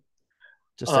 everybody,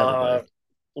 just Uh, everybody.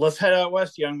 let's head out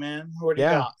west, young man. What do you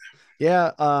Yeah, got?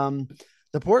 yeah.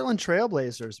 The Portland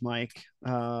Trailblazers, Mike.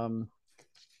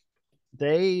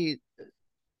 They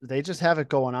they just have it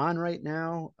going on right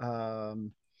now.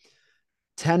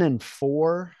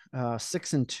 10-4,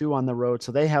 6-2 on the road,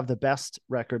 so they have the best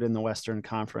record in the Western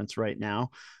Conference right now.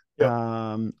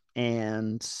 Yep.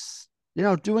 And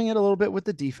doing it a little bit with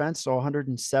the defense, so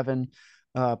 107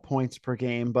 points per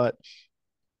game, but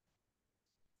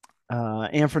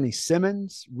Anthony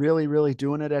Simmons really, really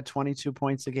doing it at 22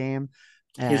 points a game.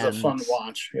 He's a And fun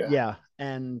watch. Yeah. yeah,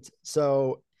 and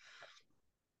so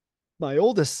my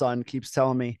oldest son keeps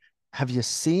telling me, have you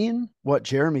seen what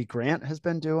Jeremy Grant has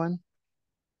been doing?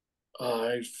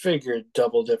 I figured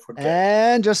Double Dip would get you.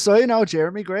 And just so you know,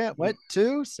 Jeremy Grant went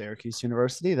to Syracuse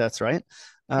University. That's right.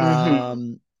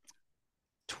 Mm-hmm.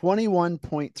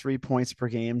 21.3 points per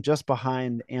game, just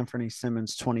behind Anthony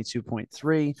Simmons'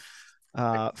 22.3.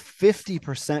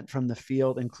 50% from the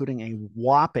field, including a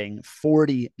whopping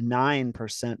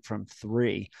 49% from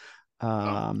three.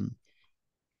 Oh,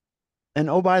 And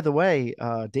oh, by the way,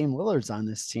 Dame Lillard's on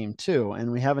this team too,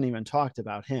 and we haven't even talked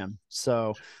about him.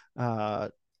 So uh,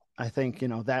 I think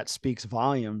that speaks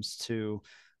volumes to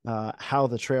how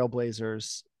the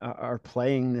Trailblazers are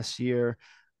playing this year,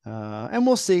 and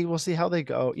we'll see how they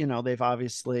go. They've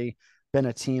obviously been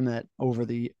a team that over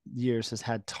the years has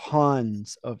had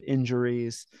tons of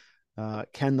injuries.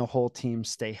 Can the whole team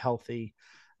stay healthy,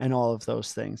 and all of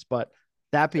those things? But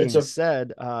that it's being a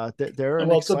said, they're an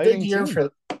well, it's a big exciting year team.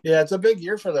 for yeah, it's a big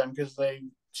year for them because they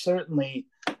certainly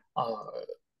uh,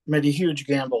 made a huge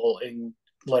gamble in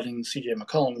letting CJ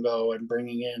McCollum go and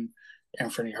bringing in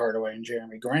Anthony Hardaway and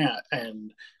Jeremy Grant,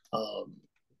 and um,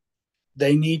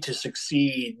 they need to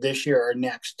succeed this year or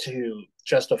next to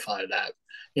justify that.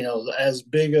 As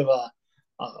big of a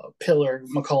pillar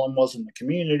McCollum was in the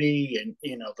community, and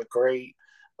the great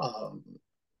um,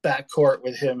 backcourt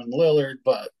with him and Lillard,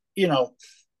 but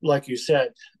like you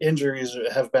said, injuries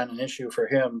have been an issue for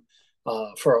him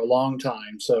for a long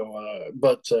time. So,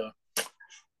 but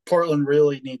Portland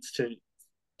really needs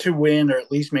to win or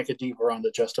at least make a deep run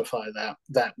to justify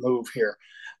that move here.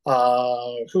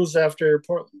 Who's after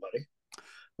Portland, buddy?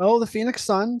 Oh, the Phoenix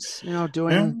Suns, Yeah.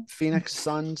 doing Phoenix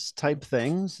Suns type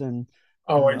things. And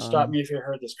Oh, and stop um, me if you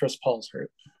heard this. Chris Paul's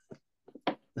hurt.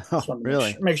 Just oh, want to make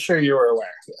really? sure, make sure you were aware.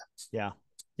 Yeah,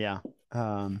 yeah.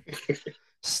 Um,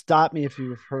 Stop me if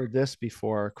you've heard this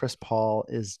before. Chris Paul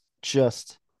is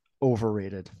just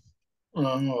overrated.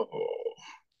 Oh,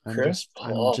 I'm Chris just,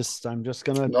 I'm Paul. just, I'm just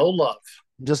gonna, No love.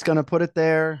 just gonna put it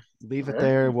there, leave it Right?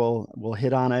 there. We'll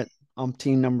hit on it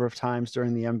umpteen number of times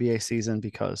during the NBA season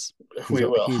because he's We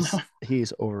will.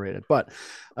 he's overrated. But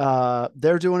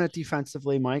they're doing it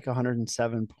defensively, Mike.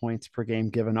 107 points per game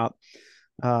given up,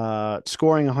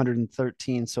 scoring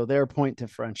 113. So their point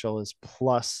differential is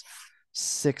plus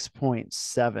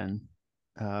 6.7,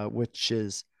 which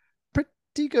is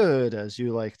pretty good, as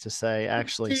you like to say.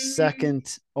 Actually,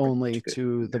 second only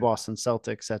to the Boston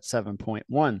Celtics at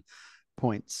 7.1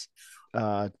 points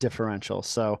differential.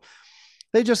 So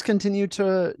they just continue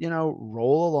to,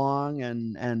 roll along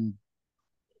and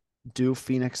do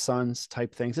Phoenix Suns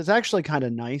type things. It's actually kind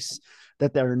of nice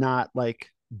that they're not like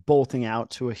bolting out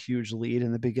to a huge lead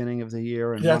in the beginning of the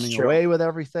year and That's running true. away with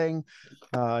everything.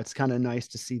 It's kind of nice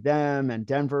to see them and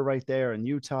Denver right there and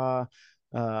Utah,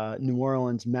 New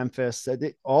Orleans, Memphis,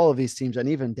 all of these teams, and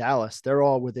even Dallas, they're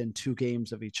all within 2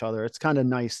 games of each other. It's kind of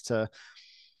nice to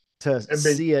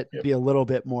see it Yep. be a little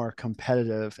bit more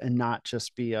competitive and not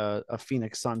just be a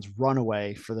Phoenix Suns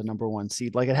runaway for the number one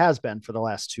seed like it has been for the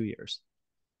last 2 years.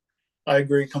 I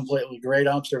agree completely. Great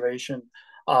observation.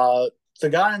 Uh, the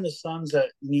guy in the Suns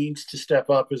that needs to step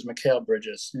up is Mikal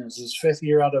Bridges. It's his fifth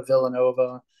year out of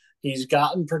Villanova. He's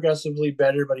gotten progressively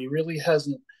better, but he really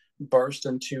hasn't burst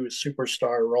into a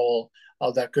superstar role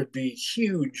that could be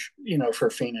huge,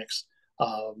 for Phoenix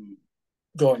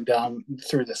going down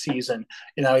through the season.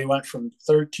 He went from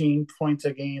 13 points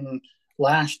a game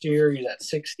last year. He's at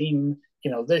 16,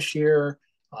 this year.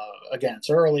 Again, it's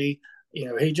early.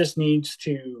 He just needs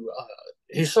to.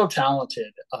 He's so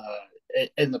talented,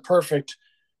 in the perfect.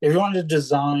 If you wanted to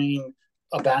design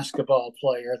a basketball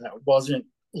player that wasn't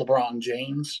LeBron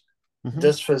James, Mm-hmm.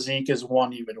 this physique is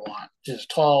one you would want.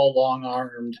 Just tall, long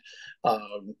armed,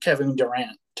 Kevin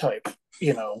Durant type,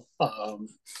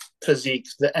 physique,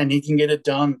 and he can get it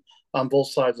done on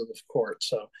both sides of the court.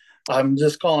 So I'm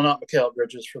just calling out Mikal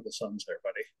Bridges for the Suns there,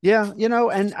 buddy. Yeah,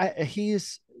 and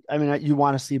I mean, you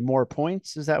want to see more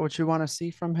points? Is that what you want to see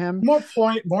from him?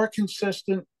 More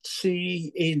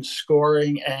consistency in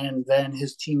scoring, and then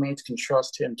his teammates can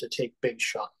trust him to take big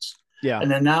shots. Yeah.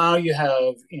 And then now you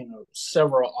have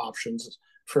several options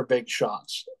for big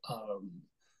shots,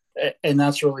 and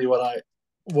that's really what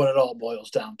it all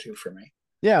boils down to for me.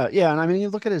 Yeah, yeah, and I mean, you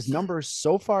look at his numbers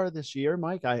so far this year,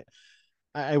 Mike.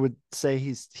 I would say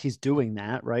he's doing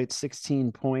that, right?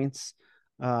 16 points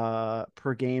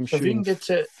per game, So if you can shooting get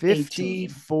to 18,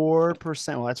 54%.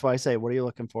 Well, that's why I say, what are you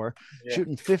looking for? yeah,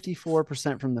 Shooting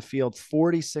 54% from the field,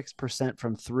 46%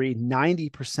 from three,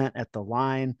 90% at the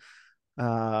line.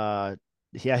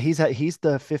 Yeah, he's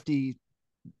the 50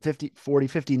 50 40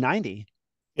 50 90.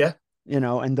 yeah,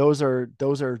 And those are,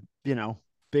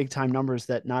 big time numbers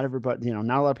that not everybody,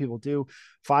 not a lot of people do.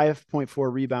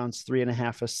 5.4 rebounds,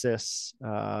 3.5 assists,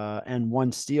 and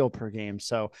 1 steal per game.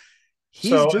 So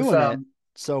he's So if doing it.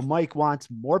 So Mike wants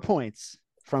more points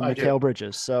from I do. Mikal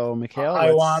Bridges. So Mikal,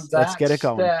 I want let's that get it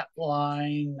going. stat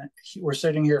line. We're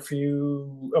sitting here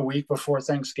a week before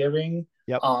Thanksgiving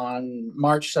Yep. on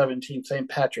March 17th, St.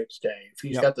 Patrick's Day. If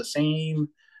he's Yep. got the same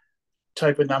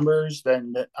type of numbers,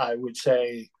 then I would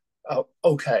say, oh,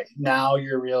 okay, now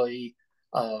you're really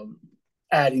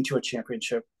adding to a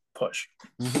championship push.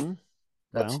 Mm-hmm.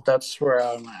 That's where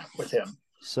I'm at with him.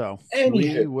 So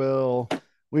Anywho.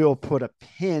 we will put a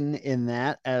pin in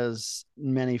that, as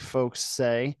many folks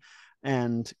say,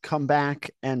 and come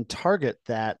back and target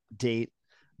that date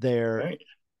there, Right.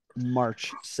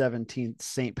 March 17th,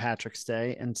 St. Patrick's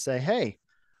Day, and say, hey,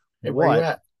 Where you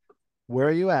at? Where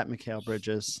are you at, Mikal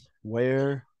Bridges?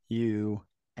 Where you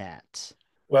at?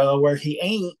 Well, where he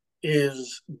ain't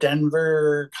is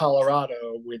Denver,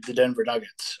 Colorado, with the Denver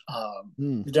Nuggets.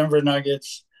 The Denver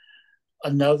Nuggets,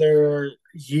 another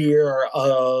year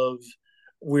of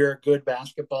we're a good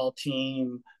basketball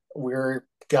team. We're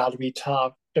got to be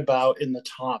talked about in the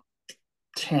top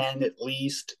 10 at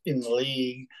least in the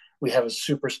league. We have a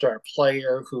superstar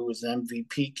player who is an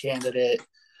MVP candidate.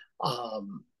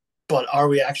 But are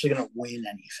we actually going to win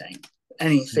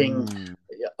anything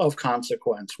of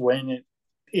consequence when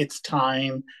it's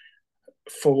time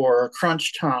for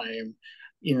crunch time?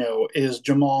 Is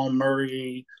Jamal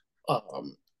Murray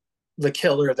the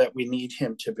killer that we need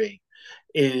him to be?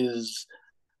 Is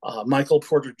Michael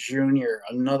Porter Jr.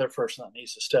 another person that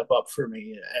needs to step up for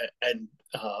me and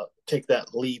take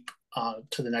that leap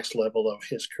to the next level of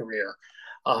his career?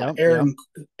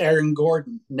 Aaron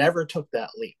Gordon never took that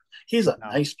leap. He's a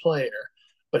nice player,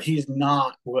 but he's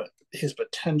not what his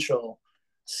potential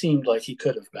seemed like he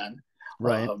could have been.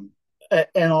 Right.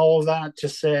 And all of that to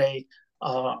say,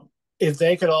 if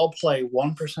they could all play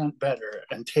 1% better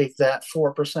and take that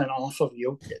 4% off of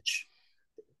Jokic,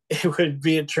 it would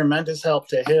be a tremendous help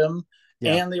to him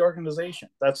and the organization.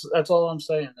 That's all I'm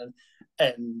saying.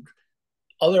 And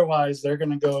otherwise, they're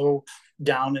going to go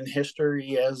down in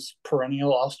history as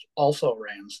perennial also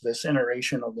rans, this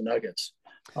iteration of the Nuggets.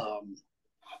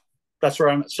 That's where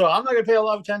I'm at. So I'm not going to pay a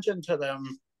lot of attention to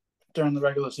them during the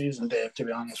regular season, Dave, to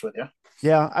be honest with you.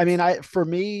 Yeah, I mean, for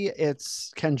me,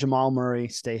 it's, can Jamal Murray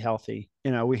stay healthy?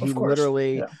 We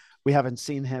haven't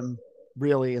seen him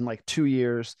really in like 2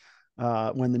 years.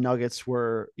 When the Nuggets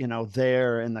were,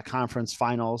 there in the conference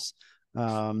finals,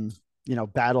 battling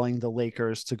the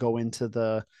Lakers to go into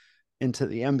the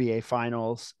NBA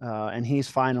finals, and he's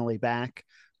finally back.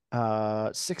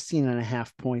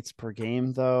 16.5 points per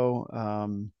game, though.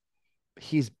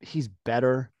 He's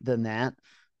better than that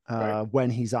when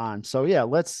he's on. So yeah,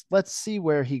 let's see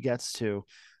where he gets to.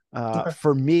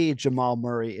 For me, Jamal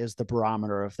Murray is the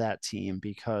barometer of that team,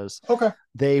 because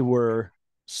they were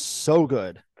so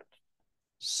good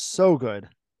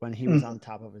when he was on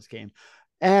top of his game.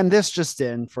 And this just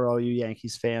in, for all you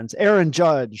Yankees fans, Aaron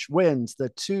Judge wins the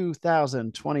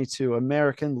 2022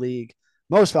 American League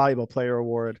Most Valuable Player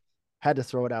Award. Had to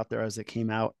throw it out there as it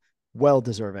came out. Well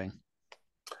deserving.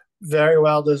 Very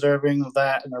well deserving of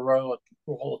that, and a roll of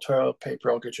toilet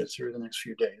paper will get you through the next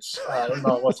few days. I don't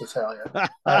know what to tell you.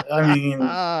 I mean,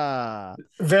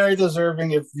 very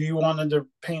deserving. If you wanted to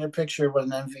paint a picture of what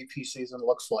an MVP season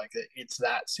looks like, it's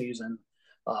that season.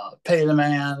 Pay the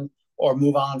man or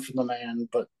move on from the man,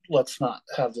 but let's not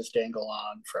have this dangle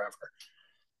on forever.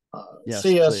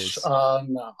 See us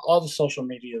on all the social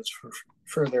medias for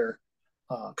further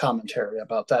commentary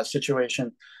about that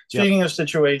situation. Speaking of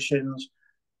situations,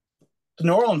 the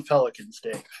New Orleans Pelicans,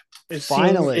 Dave.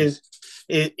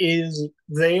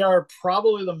 They are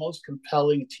probably the most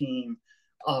compelling team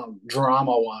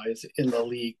drama-wise in the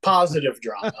league, positive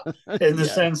drama, in the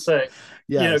sense that,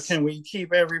 can we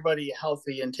keep everybody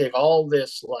healthy and take all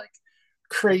this like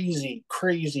crazy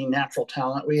natural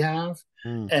talent we have?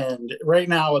 And right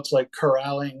now it's like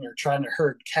corralling or trying to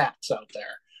herd cats out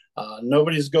there.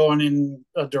 Nobody's going in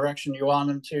a direction you want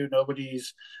them to.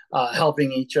 Nobody's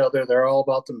helping each other. They're all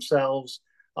about themselves.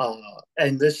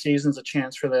 And this season's a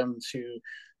chance for them to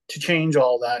change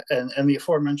all that. And the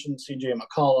aforementioned CJ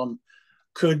McCollum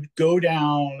could go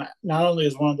down not only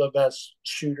as one of the best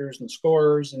shooters and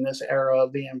scorers in this era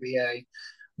of the NBA,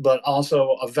 but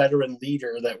also a veteran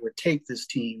leader that would take this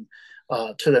team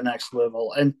to the next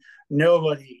level. And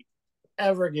nobody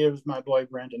ever gives my boy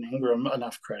Brandon Ingram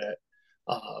enough credit.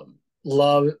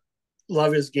 Love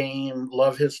his game,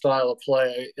 love his style of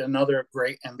play. Another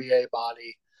great NBA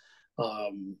body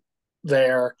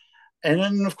there. And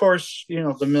then, of course, the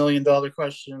 $1 million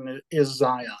question is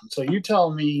Zion. So you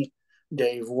tell me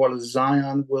Dave, what a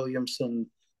Zion Williamson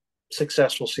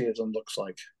successful season looks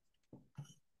like.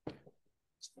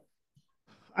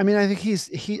 I mean, I think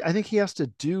he has to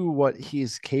do what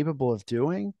he's capable of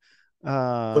doing. But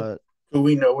Uh, do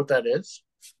we know what that is?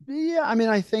 yeah, I mean,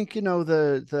 I think,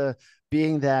 the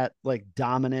being that like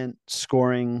dominant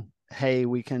scoring, hey,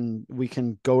 we can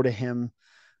go to him,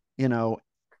 you know,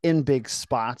 in big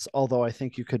spots. Although I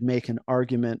think you could make an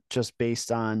argument just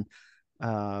based on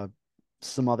uh,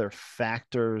 some other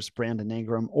factors. Brandon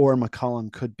Ingram or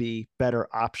McCollum could be better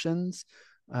options.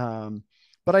 Um,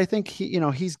 but I think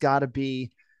he's got to be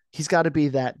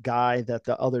that guy that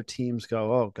the other teams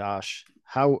go, oh gosh,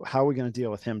 how are we going to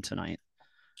deal with him tonight?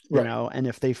 Right. And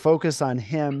if they focus on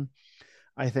him,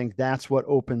 I think that's what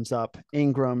opens up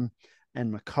Ingram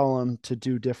and McCollum to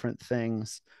do different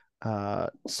things.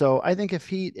 So I think if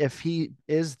he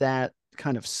is that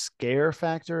kind of scare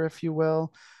factor, if you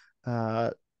will,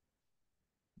 uh,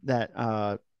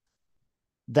 that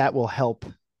that will help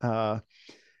uh,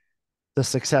 the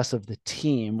success of the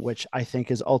team, which I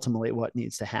think is ultimately what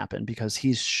needs to happen because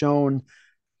he's shown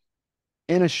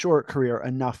in a short career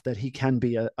enough that he can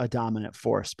be a dominant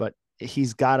force, but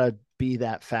he's got to be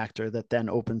that factor that then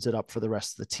opens it up for the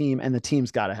rest of the team, and the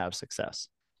team's got to have success.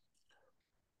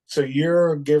 So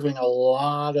you're giving a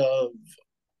lot of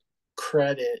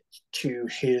credit to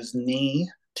his knee,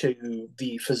 to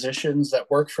the physicians that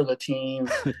work for the team,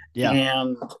 Yeah.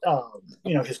 and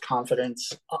his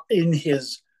confidence in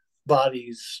his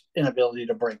body's inability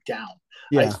to break down.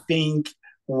 I Yeah. think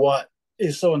what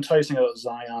is so enticing about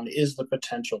Zion is the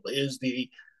potential, is the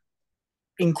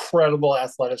incredible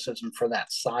athleticism for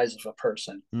that size of a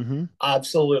person. Mm-hmm.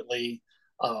 Absolutely,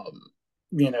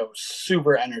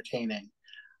 super entertaining.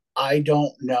 I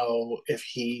don't know if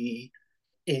he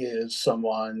is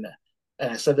someone,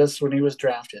 and I said this when he was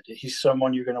drafted, he's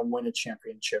someone you're going to win a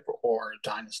championship or a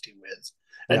dynasty with.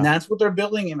 And Yeah. that's what they're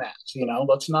building him as.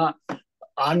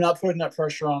 I'm not putting that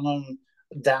pressure on him.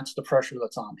 That's the pressure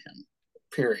that's on him,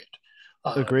 period.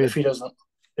 If Agreed. he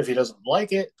doesn't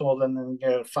like it, well, then you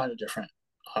got to find a different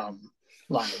um,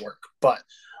 line of work. But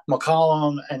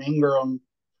McCollum and Ingram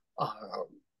uh,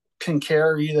 can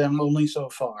carry them only so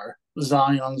far.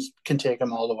 Zion's can take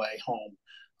them all the way home.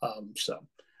 So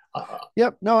uh,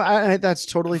 Yep. No, that's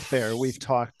totally fair. We've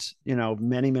talked,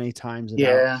 many, many times about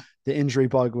yeah, the injury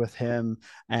bug with him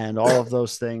and all of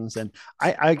those things. And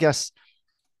I guess,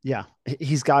 yeah,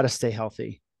 he's got to stay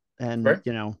healthy. And,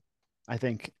 right, I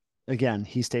think, again,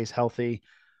 he stays healthy,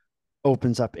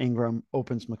 opens up Ingram,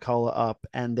 opens McCullough up,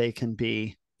 and they can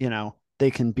be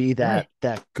right,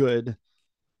 that good,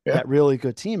 yeah, that really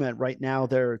good team. And right now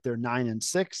they're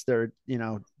 9-6. They're,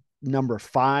 number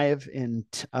 5 in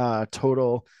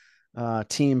total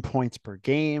team points per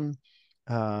game.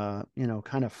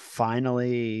 Kind of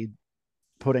finally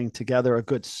putting together a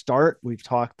good start. We've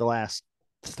talked the last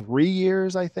 3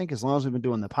 years, I think, as long as we've been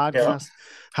doing the yeah, podcast,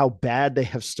 how bad they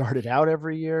have started out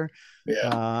every year.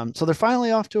 yeah. So they're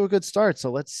finally off to a good start.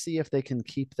 So let's see if they can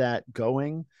keep that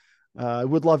going. I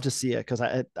would love to see it because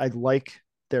I like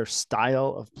their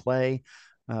style of play.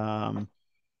 Um,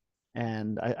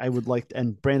 and I would like,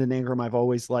 and Brandon Ingram, I've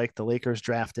always liked. The Lakers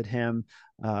drafted him.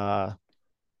 Uh,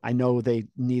 I know they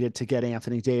needed to get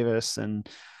Anthony Davis, and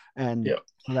Yeah.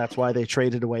 that's why they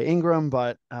traded away Ingram.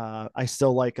 But I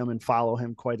still like him and follow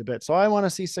him quite a bit. So I want to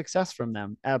see success from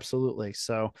them, absolutely.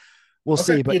 So we'll Okay.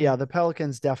 see. But yeah, the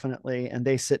Pelicans definitely, and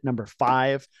they sit number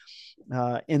 5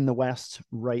 in the West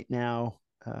right now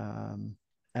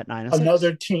at 9-6.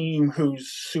 Another team whose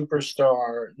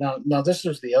superstar, now this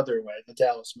is the other way, the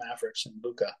Dallas Mavericks and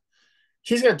Luka.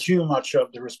 He's got too much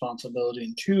of the responsibility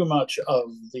and too much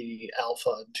of the alpha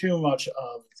and too much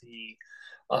of the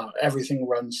everything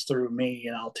runs through me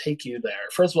and I'll take you there.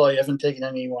 First of all, you haven't taken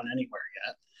anyone anywhere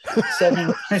yet.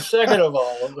 Second of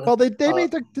all, Well, they uh,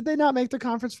 made the did they not make the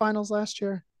conference finals last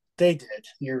year? they did.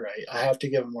 You're right. I have to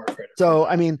give them more credit for So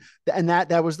I that. mean, and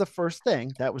that was the first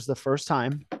thing. That was the first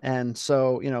time. And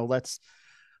so,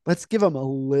 let's give him a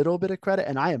little bit of credit.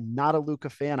 And I am not a Luca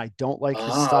fan. I don't like his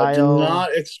I did style.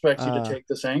 not expect you to Uh, take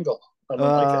this angle. I don't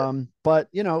like it. but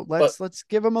But let's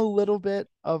give him a little bit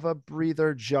of a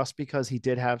breather just because he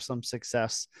did have some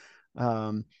success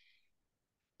um,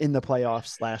 in the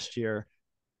playoffs last year.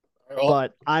 well,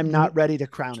 But I'm not ready to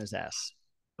crown his ass.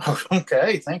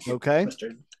 okay, thank you, Okay.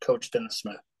 Mr. Coach Dennis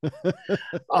Smith.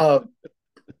 Uh,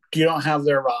 you don't have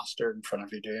their roster in front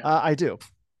of you, do you? I do.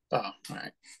 Oh, all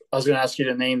right. I was going to ask you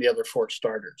to name the other 4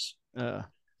 starters.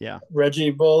 Yeah.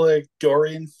 Reggie Bullock,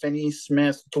 Dorian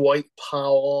Finney-Smith, Dwight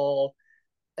Powell,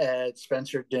 and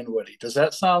Spencer Dinwiddie. Does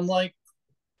that sound like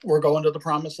we're going to the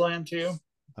promised land to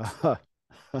you?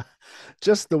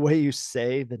 Just the way you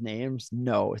say the names,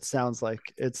 no, it sounds like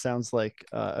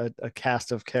a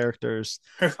cast of characters,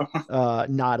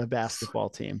 not a basketball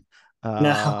team.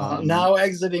 Now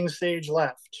exiting stage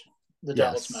left, the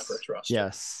Dallas Yes, Mavericks roster.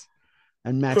 yes,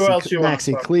 and Who else you want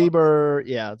to Maxi talk about? Kleber.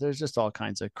 Yeah, there's just all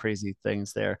kinds of crazy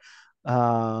things there.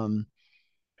 Um,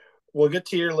 We'll get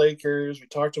to your Lakers. We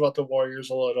talked about the Warriors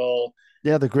a little.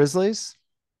 yeah, the Grizzlies.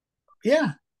 Yeah,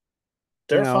 You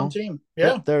they're a fun know, team.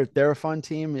 Yeah. they're a fun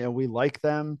team. You know, we like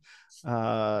them.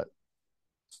 Uh,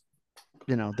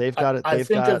 you know, I they've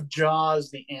think got of Ja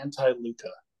as the anti-Luka.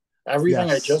 Everything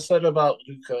I yes, just said about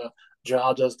Luka,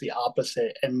 Ja does the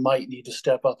opposite and might need to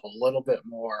step up a little bit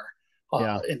more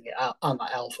yeah, in the on the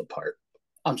alpha part.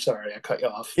 I'm sorry, I cut you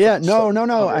off for yeah. the No.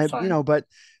 700th You time. know, but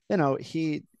you know,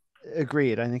 he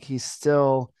agreed. I think he's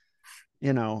still,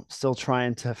 you know, still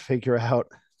trying to figure out.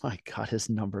 My God, his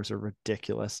numbers are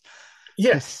ridiculous.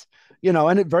 Yeah, It's, you know,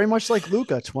 and it very much like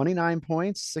Luca, 29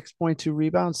 points, 6.2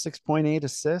 rebounds, 6.8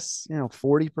 assists, you know,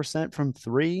 40% from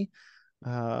three.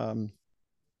 Um,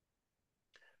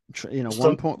 you know,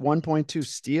 so 1.2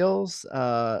 steals.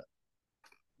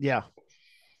 Yeah.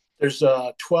 there's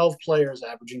 12 players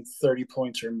averaging 30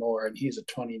 points or more, and he's at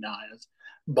 29. It's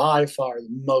by far the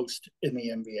most in the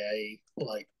NBA.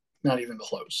 Like, not even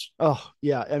close. Oh,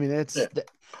 yeah. I mean, Yeah, you it's a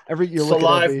look at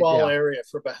live every, ball yeah, area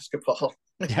for basketball.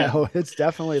 yeah, Yeah. it's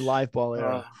definitely live ball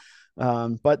Uh, era.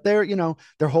 But they're, you know,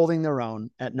 they're holding their own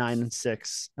at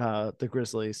 9-6, the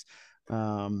Grizzlies.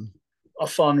 Um, a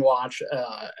fun watch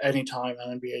anytime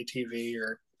on NBA TV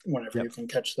or whenever yep, you can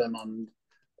catch them on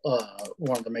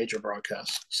one of the major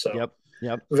broadcasts. So yep,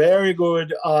 yep. very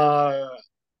good. All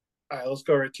right, let's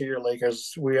go right to your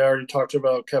Lakers. We already talked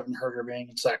about Kevin Herter being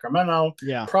in Sacramento.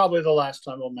 Yeah, Probably the last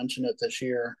time we'll mention it this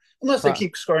year, unless they pro-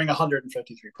 keep scoring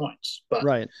 153 points. But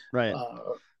right, right. uh,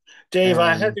 Dave,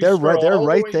 I had And to scroll they're all the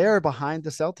right way. there behind the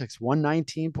Celtics,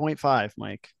 119.5,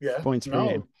 Mike, Yeah, points per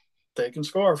game. no, they can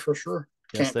score for sure.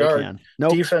 Yes, Can't they guard. can.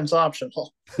 Nope. Defense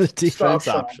optional. Just Defense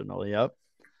optional. optional.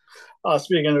 Yep.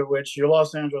 Speaking of which, your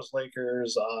Los Angeles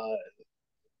Lakers,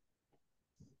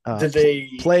 Uh, did pl- they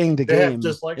Playing the they have game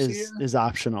dyslexia? is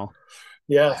optional.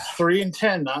 Yeah,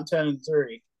 3-10, not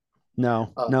 10-3.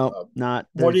 No, Uh, no, not.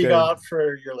 what do you They're got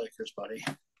for your Lakers, buddy?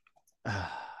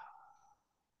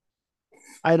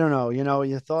 I don't know. You know,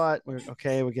 you thought we're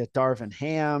okay. We get Darvin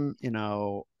Ham. You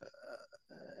know,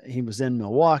 he was in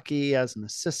Milwaukee as an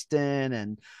assistant,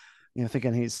 and you know,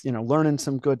 thinking he's, you know, learning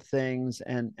some good things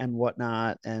and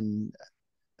whatnot. And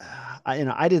you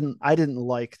know, I didn't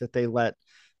like that they let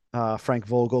Frank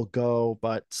Vogel go,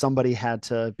 but somebody had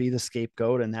to be the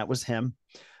scapegoat, and that was him.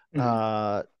 Mm.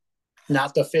 Uh,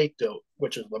 Not the fake dope,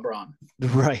 which is LeBron.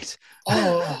 right.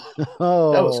 Oh,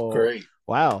 that was Oh, great.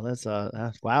 wow. That's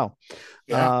wow.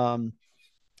 Yeah. Um,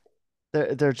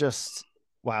 they're just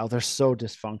wow. They're so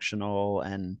dysfunctional,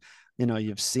 and you know,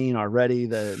 you've seen already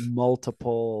the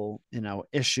multiple, you know,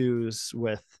 issues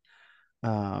with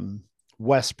um,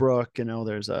 Westbrook. You know,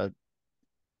 there's a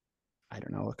I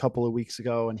don't know, a couple of weeks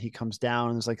ago, and he comes down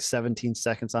and there's like 17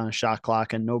 seconds on a shot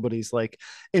clock and nobody's like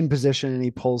in position, and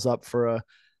he pulls up for a,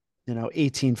 you know,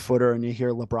 18 footer, and you hear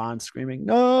LeBron screaming,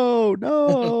 no,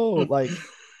 no, like,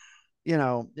 you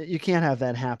know, you can't have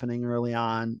that happening early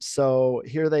on. So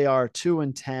here they are,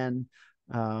 2-10.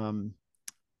 Um,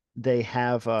 they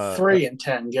have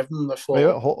 3-10. Give them the wait,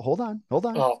 full. hold on.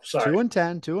 Oh, sorry.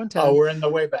 2-10, two and Oh, 10. we're in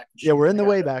the Wayback Yeah, Machine. we're in I the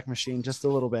got it. Wayback Machine just a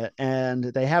little bit, and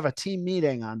they have a team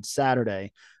meeting on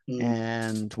Saturday, Mm.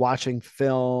 and watching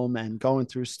film and going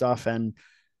through stuff, and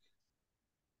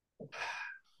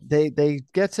they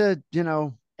get to, you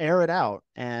know, air it out.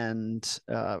 And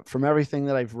from everything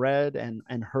that I've read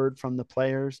and heard from the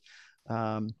players,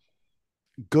 um,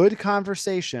 good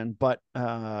conversation, but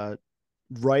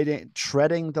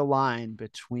treading the line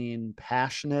between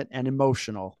passionate and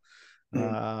emotional.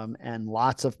 Mm. And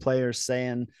lots of players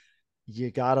saying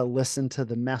you got to listen to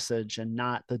the message and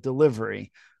not the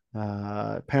delivery.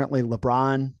 Apparently,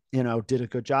 LeBron, you know, did a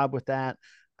good job with that.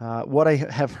 What I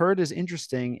have heard is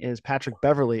interesting is Patrick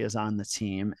Beverly is on the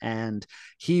team, and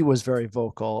he was very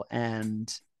vocal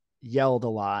and yelled a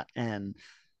lot. And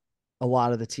a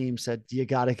lot of the team said, you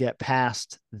got to get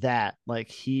past that. Like,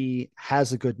 he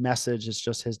has a good message. It's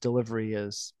just his delivery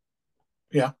is,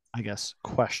 Yeah. I guess,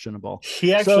 questionable.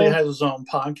 He actually So, has his own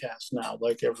podcast now,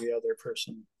 like every other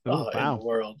person oh, in the wow.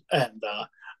 world. And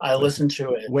I listened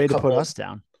to it a Way to put couple. us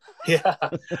down. Yeah,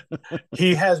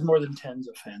 he has more than tens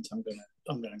of fans. I'm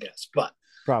gonna guess, but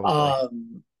Probably.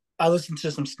 I listened to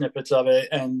some snippets of it,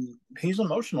 and he's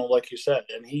emotional, like you said,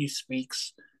 and he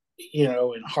speaks, you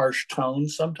know, in harsh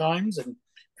tones sometimes, and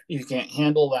you can't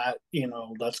handle that. You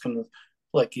know, that's gonna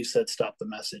like you said, stop the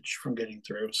message from getting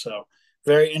through. So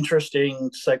very interesting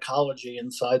psychology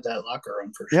inside that locker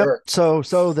room for Yep. sure.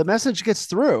 So the message gets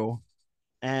through,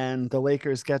 and the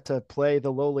Lakers get to play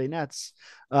the lowly Nets,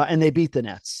 and they beat the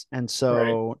Nets, and Right.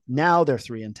 so now they're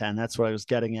 3-10. That's what I was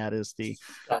getting at, is the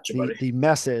Gotcha, the buddy. the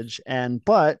message. And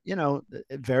but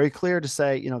very clear to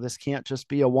say, this can't just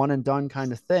be a one and done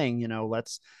kind of thing.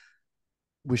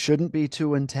 We shouldn't be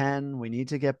 2-10. We need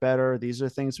to get better. These are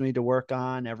things we need to work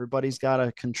on. Everybody's got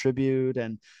to contribute.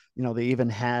 And, they even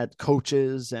had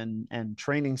coaches and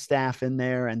training staff in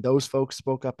there, and those folks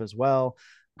spoke up as well.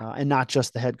 And not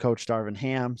just the head coach, Darvin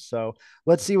Ham. So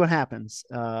let's see what happens.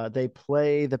 They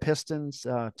play the Pistons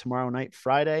tomorrow night,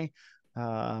 Friday.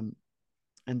 And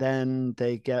then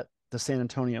they get the San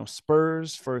Antonio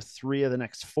Spurs for 3 of the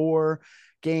next 4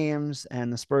 games.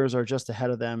 And the Spurs are just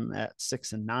ahead of them at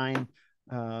 6-9.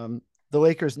 The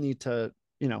Lakers need to,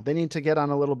 they need to get on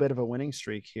a little bit of a winning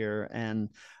streak here and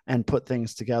put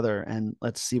things together, and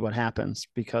let's see what happens,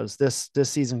 because this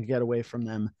season can get away from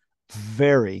them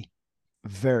very,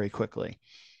 very quickly.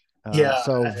 Yeah.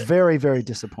 So very, very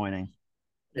disappointing.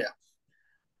 Yeah.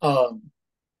 Um,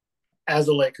 as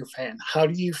a Laker fan, how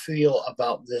do you feel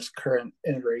about this current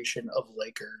iteration of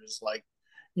Lakers? Like,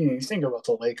 you think about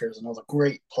the Lakers and all the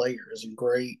great players and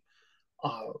great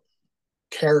uh,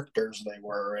 characters they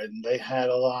were, and they had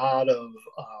a lot of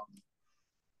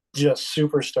just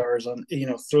superstars on,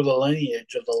 through the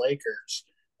lineage of the Lakers.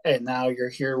 And now you're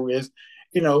here with,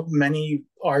 many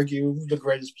argue the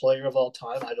greatest player of all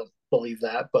time. I don't believe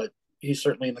that, but he's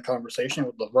certainly in the conversation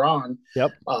with LeBron,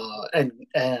 Yep.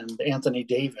 and Anthony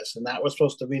Davis, and that was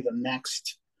supposed to be the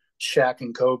next Shaq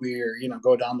and Kobe, or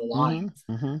go down the line.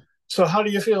 Mm-hmm. Mm-hmm. So, how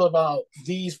do you feel about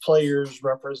these players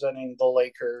representing the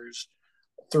Lakers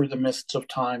through the mists of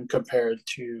time compared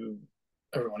to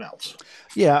everyone else?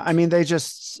 Yeah, I mean, they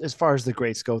just, as far as the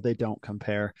greats go, they don't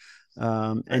compare.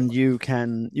 Right. And you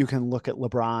can look at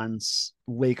LeBron's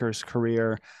Lakers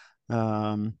career,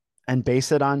 and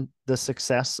base it on the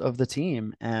success of the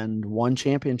team. And one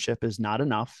championship is not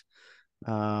enough.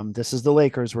 This is the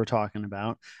Lakers we're talking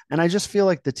about, and I just feel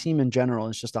like the team in general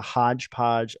is just a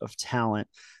hodgepodge of talent.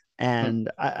 Hmm.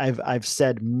 And I've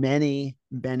said many,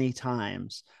 many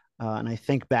times, and I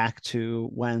think back to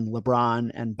when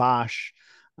LeBron and Bosh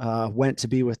went to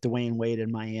be with Dwayne Wade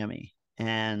in Miami,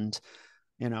 and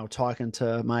talking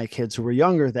to my kids who were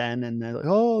younger then, and they're like,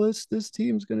 "Oh, this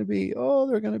team's they're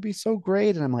gonna be so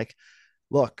great," and I'm like,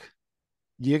 "Look,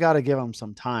 you got to give them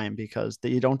some time, because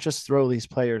you don't just throw these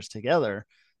players together."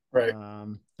 Right.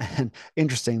 And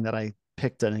interesting that I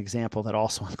picked an example that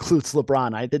also includes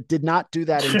LeBron. I did not do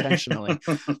that intentionally,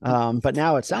 but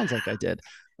now it sounds like I did.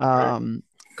 Right. Um,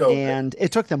 Go with it. and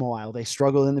it took them a while. They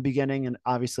struggled in the beginning, and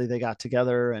obviously they got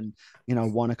together and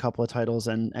won a couple of titles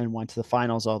and went to the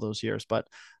finals all those years. But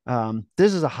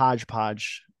this is a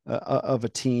hodgepodge of a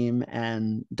team,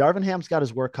 and Darvin Ham's got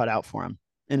his work cut out for him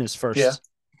in his Yeah. first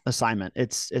assignment.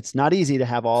 It's not easy to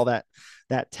have all that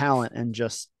talent and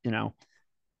just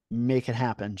make it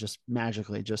happen, just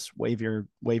magically, just wave your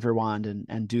wand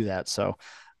and do that. So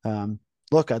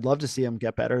look, I'd love to see them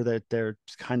get better. That they're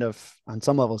kind of on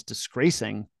some levels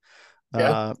disgracing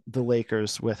Yeah. the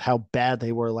Lakers with how bad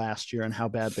they were last year and how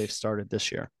bad they've started this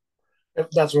year.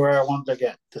 That's where I wanted to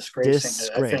get, disgracing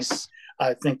it. Disgrace.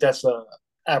 I think that's a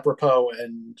apropos,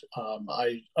 and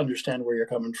I understand where you're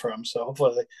coming from. So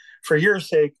hopefully, for your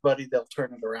sake, buddy, they'll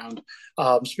turn it around.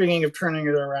 Speaking of turning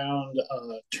it around,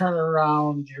 turn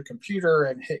around your computer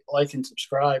and hit like and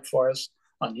subscribe for us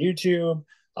on YouTube.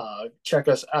 Check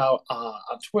us out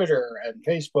on Twitter and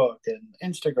Facebook and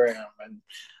Instagram,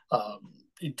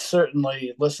 and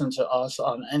certainly listen to us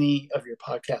on any of your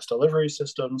podcast delivery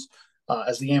systems.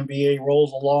 As the NBA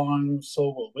rolls along, so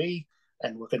will we,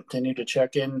 and we'll continue to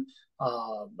check in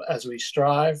as we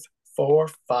strive for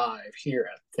 5 here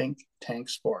at Think Tank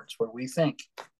Sports, where we think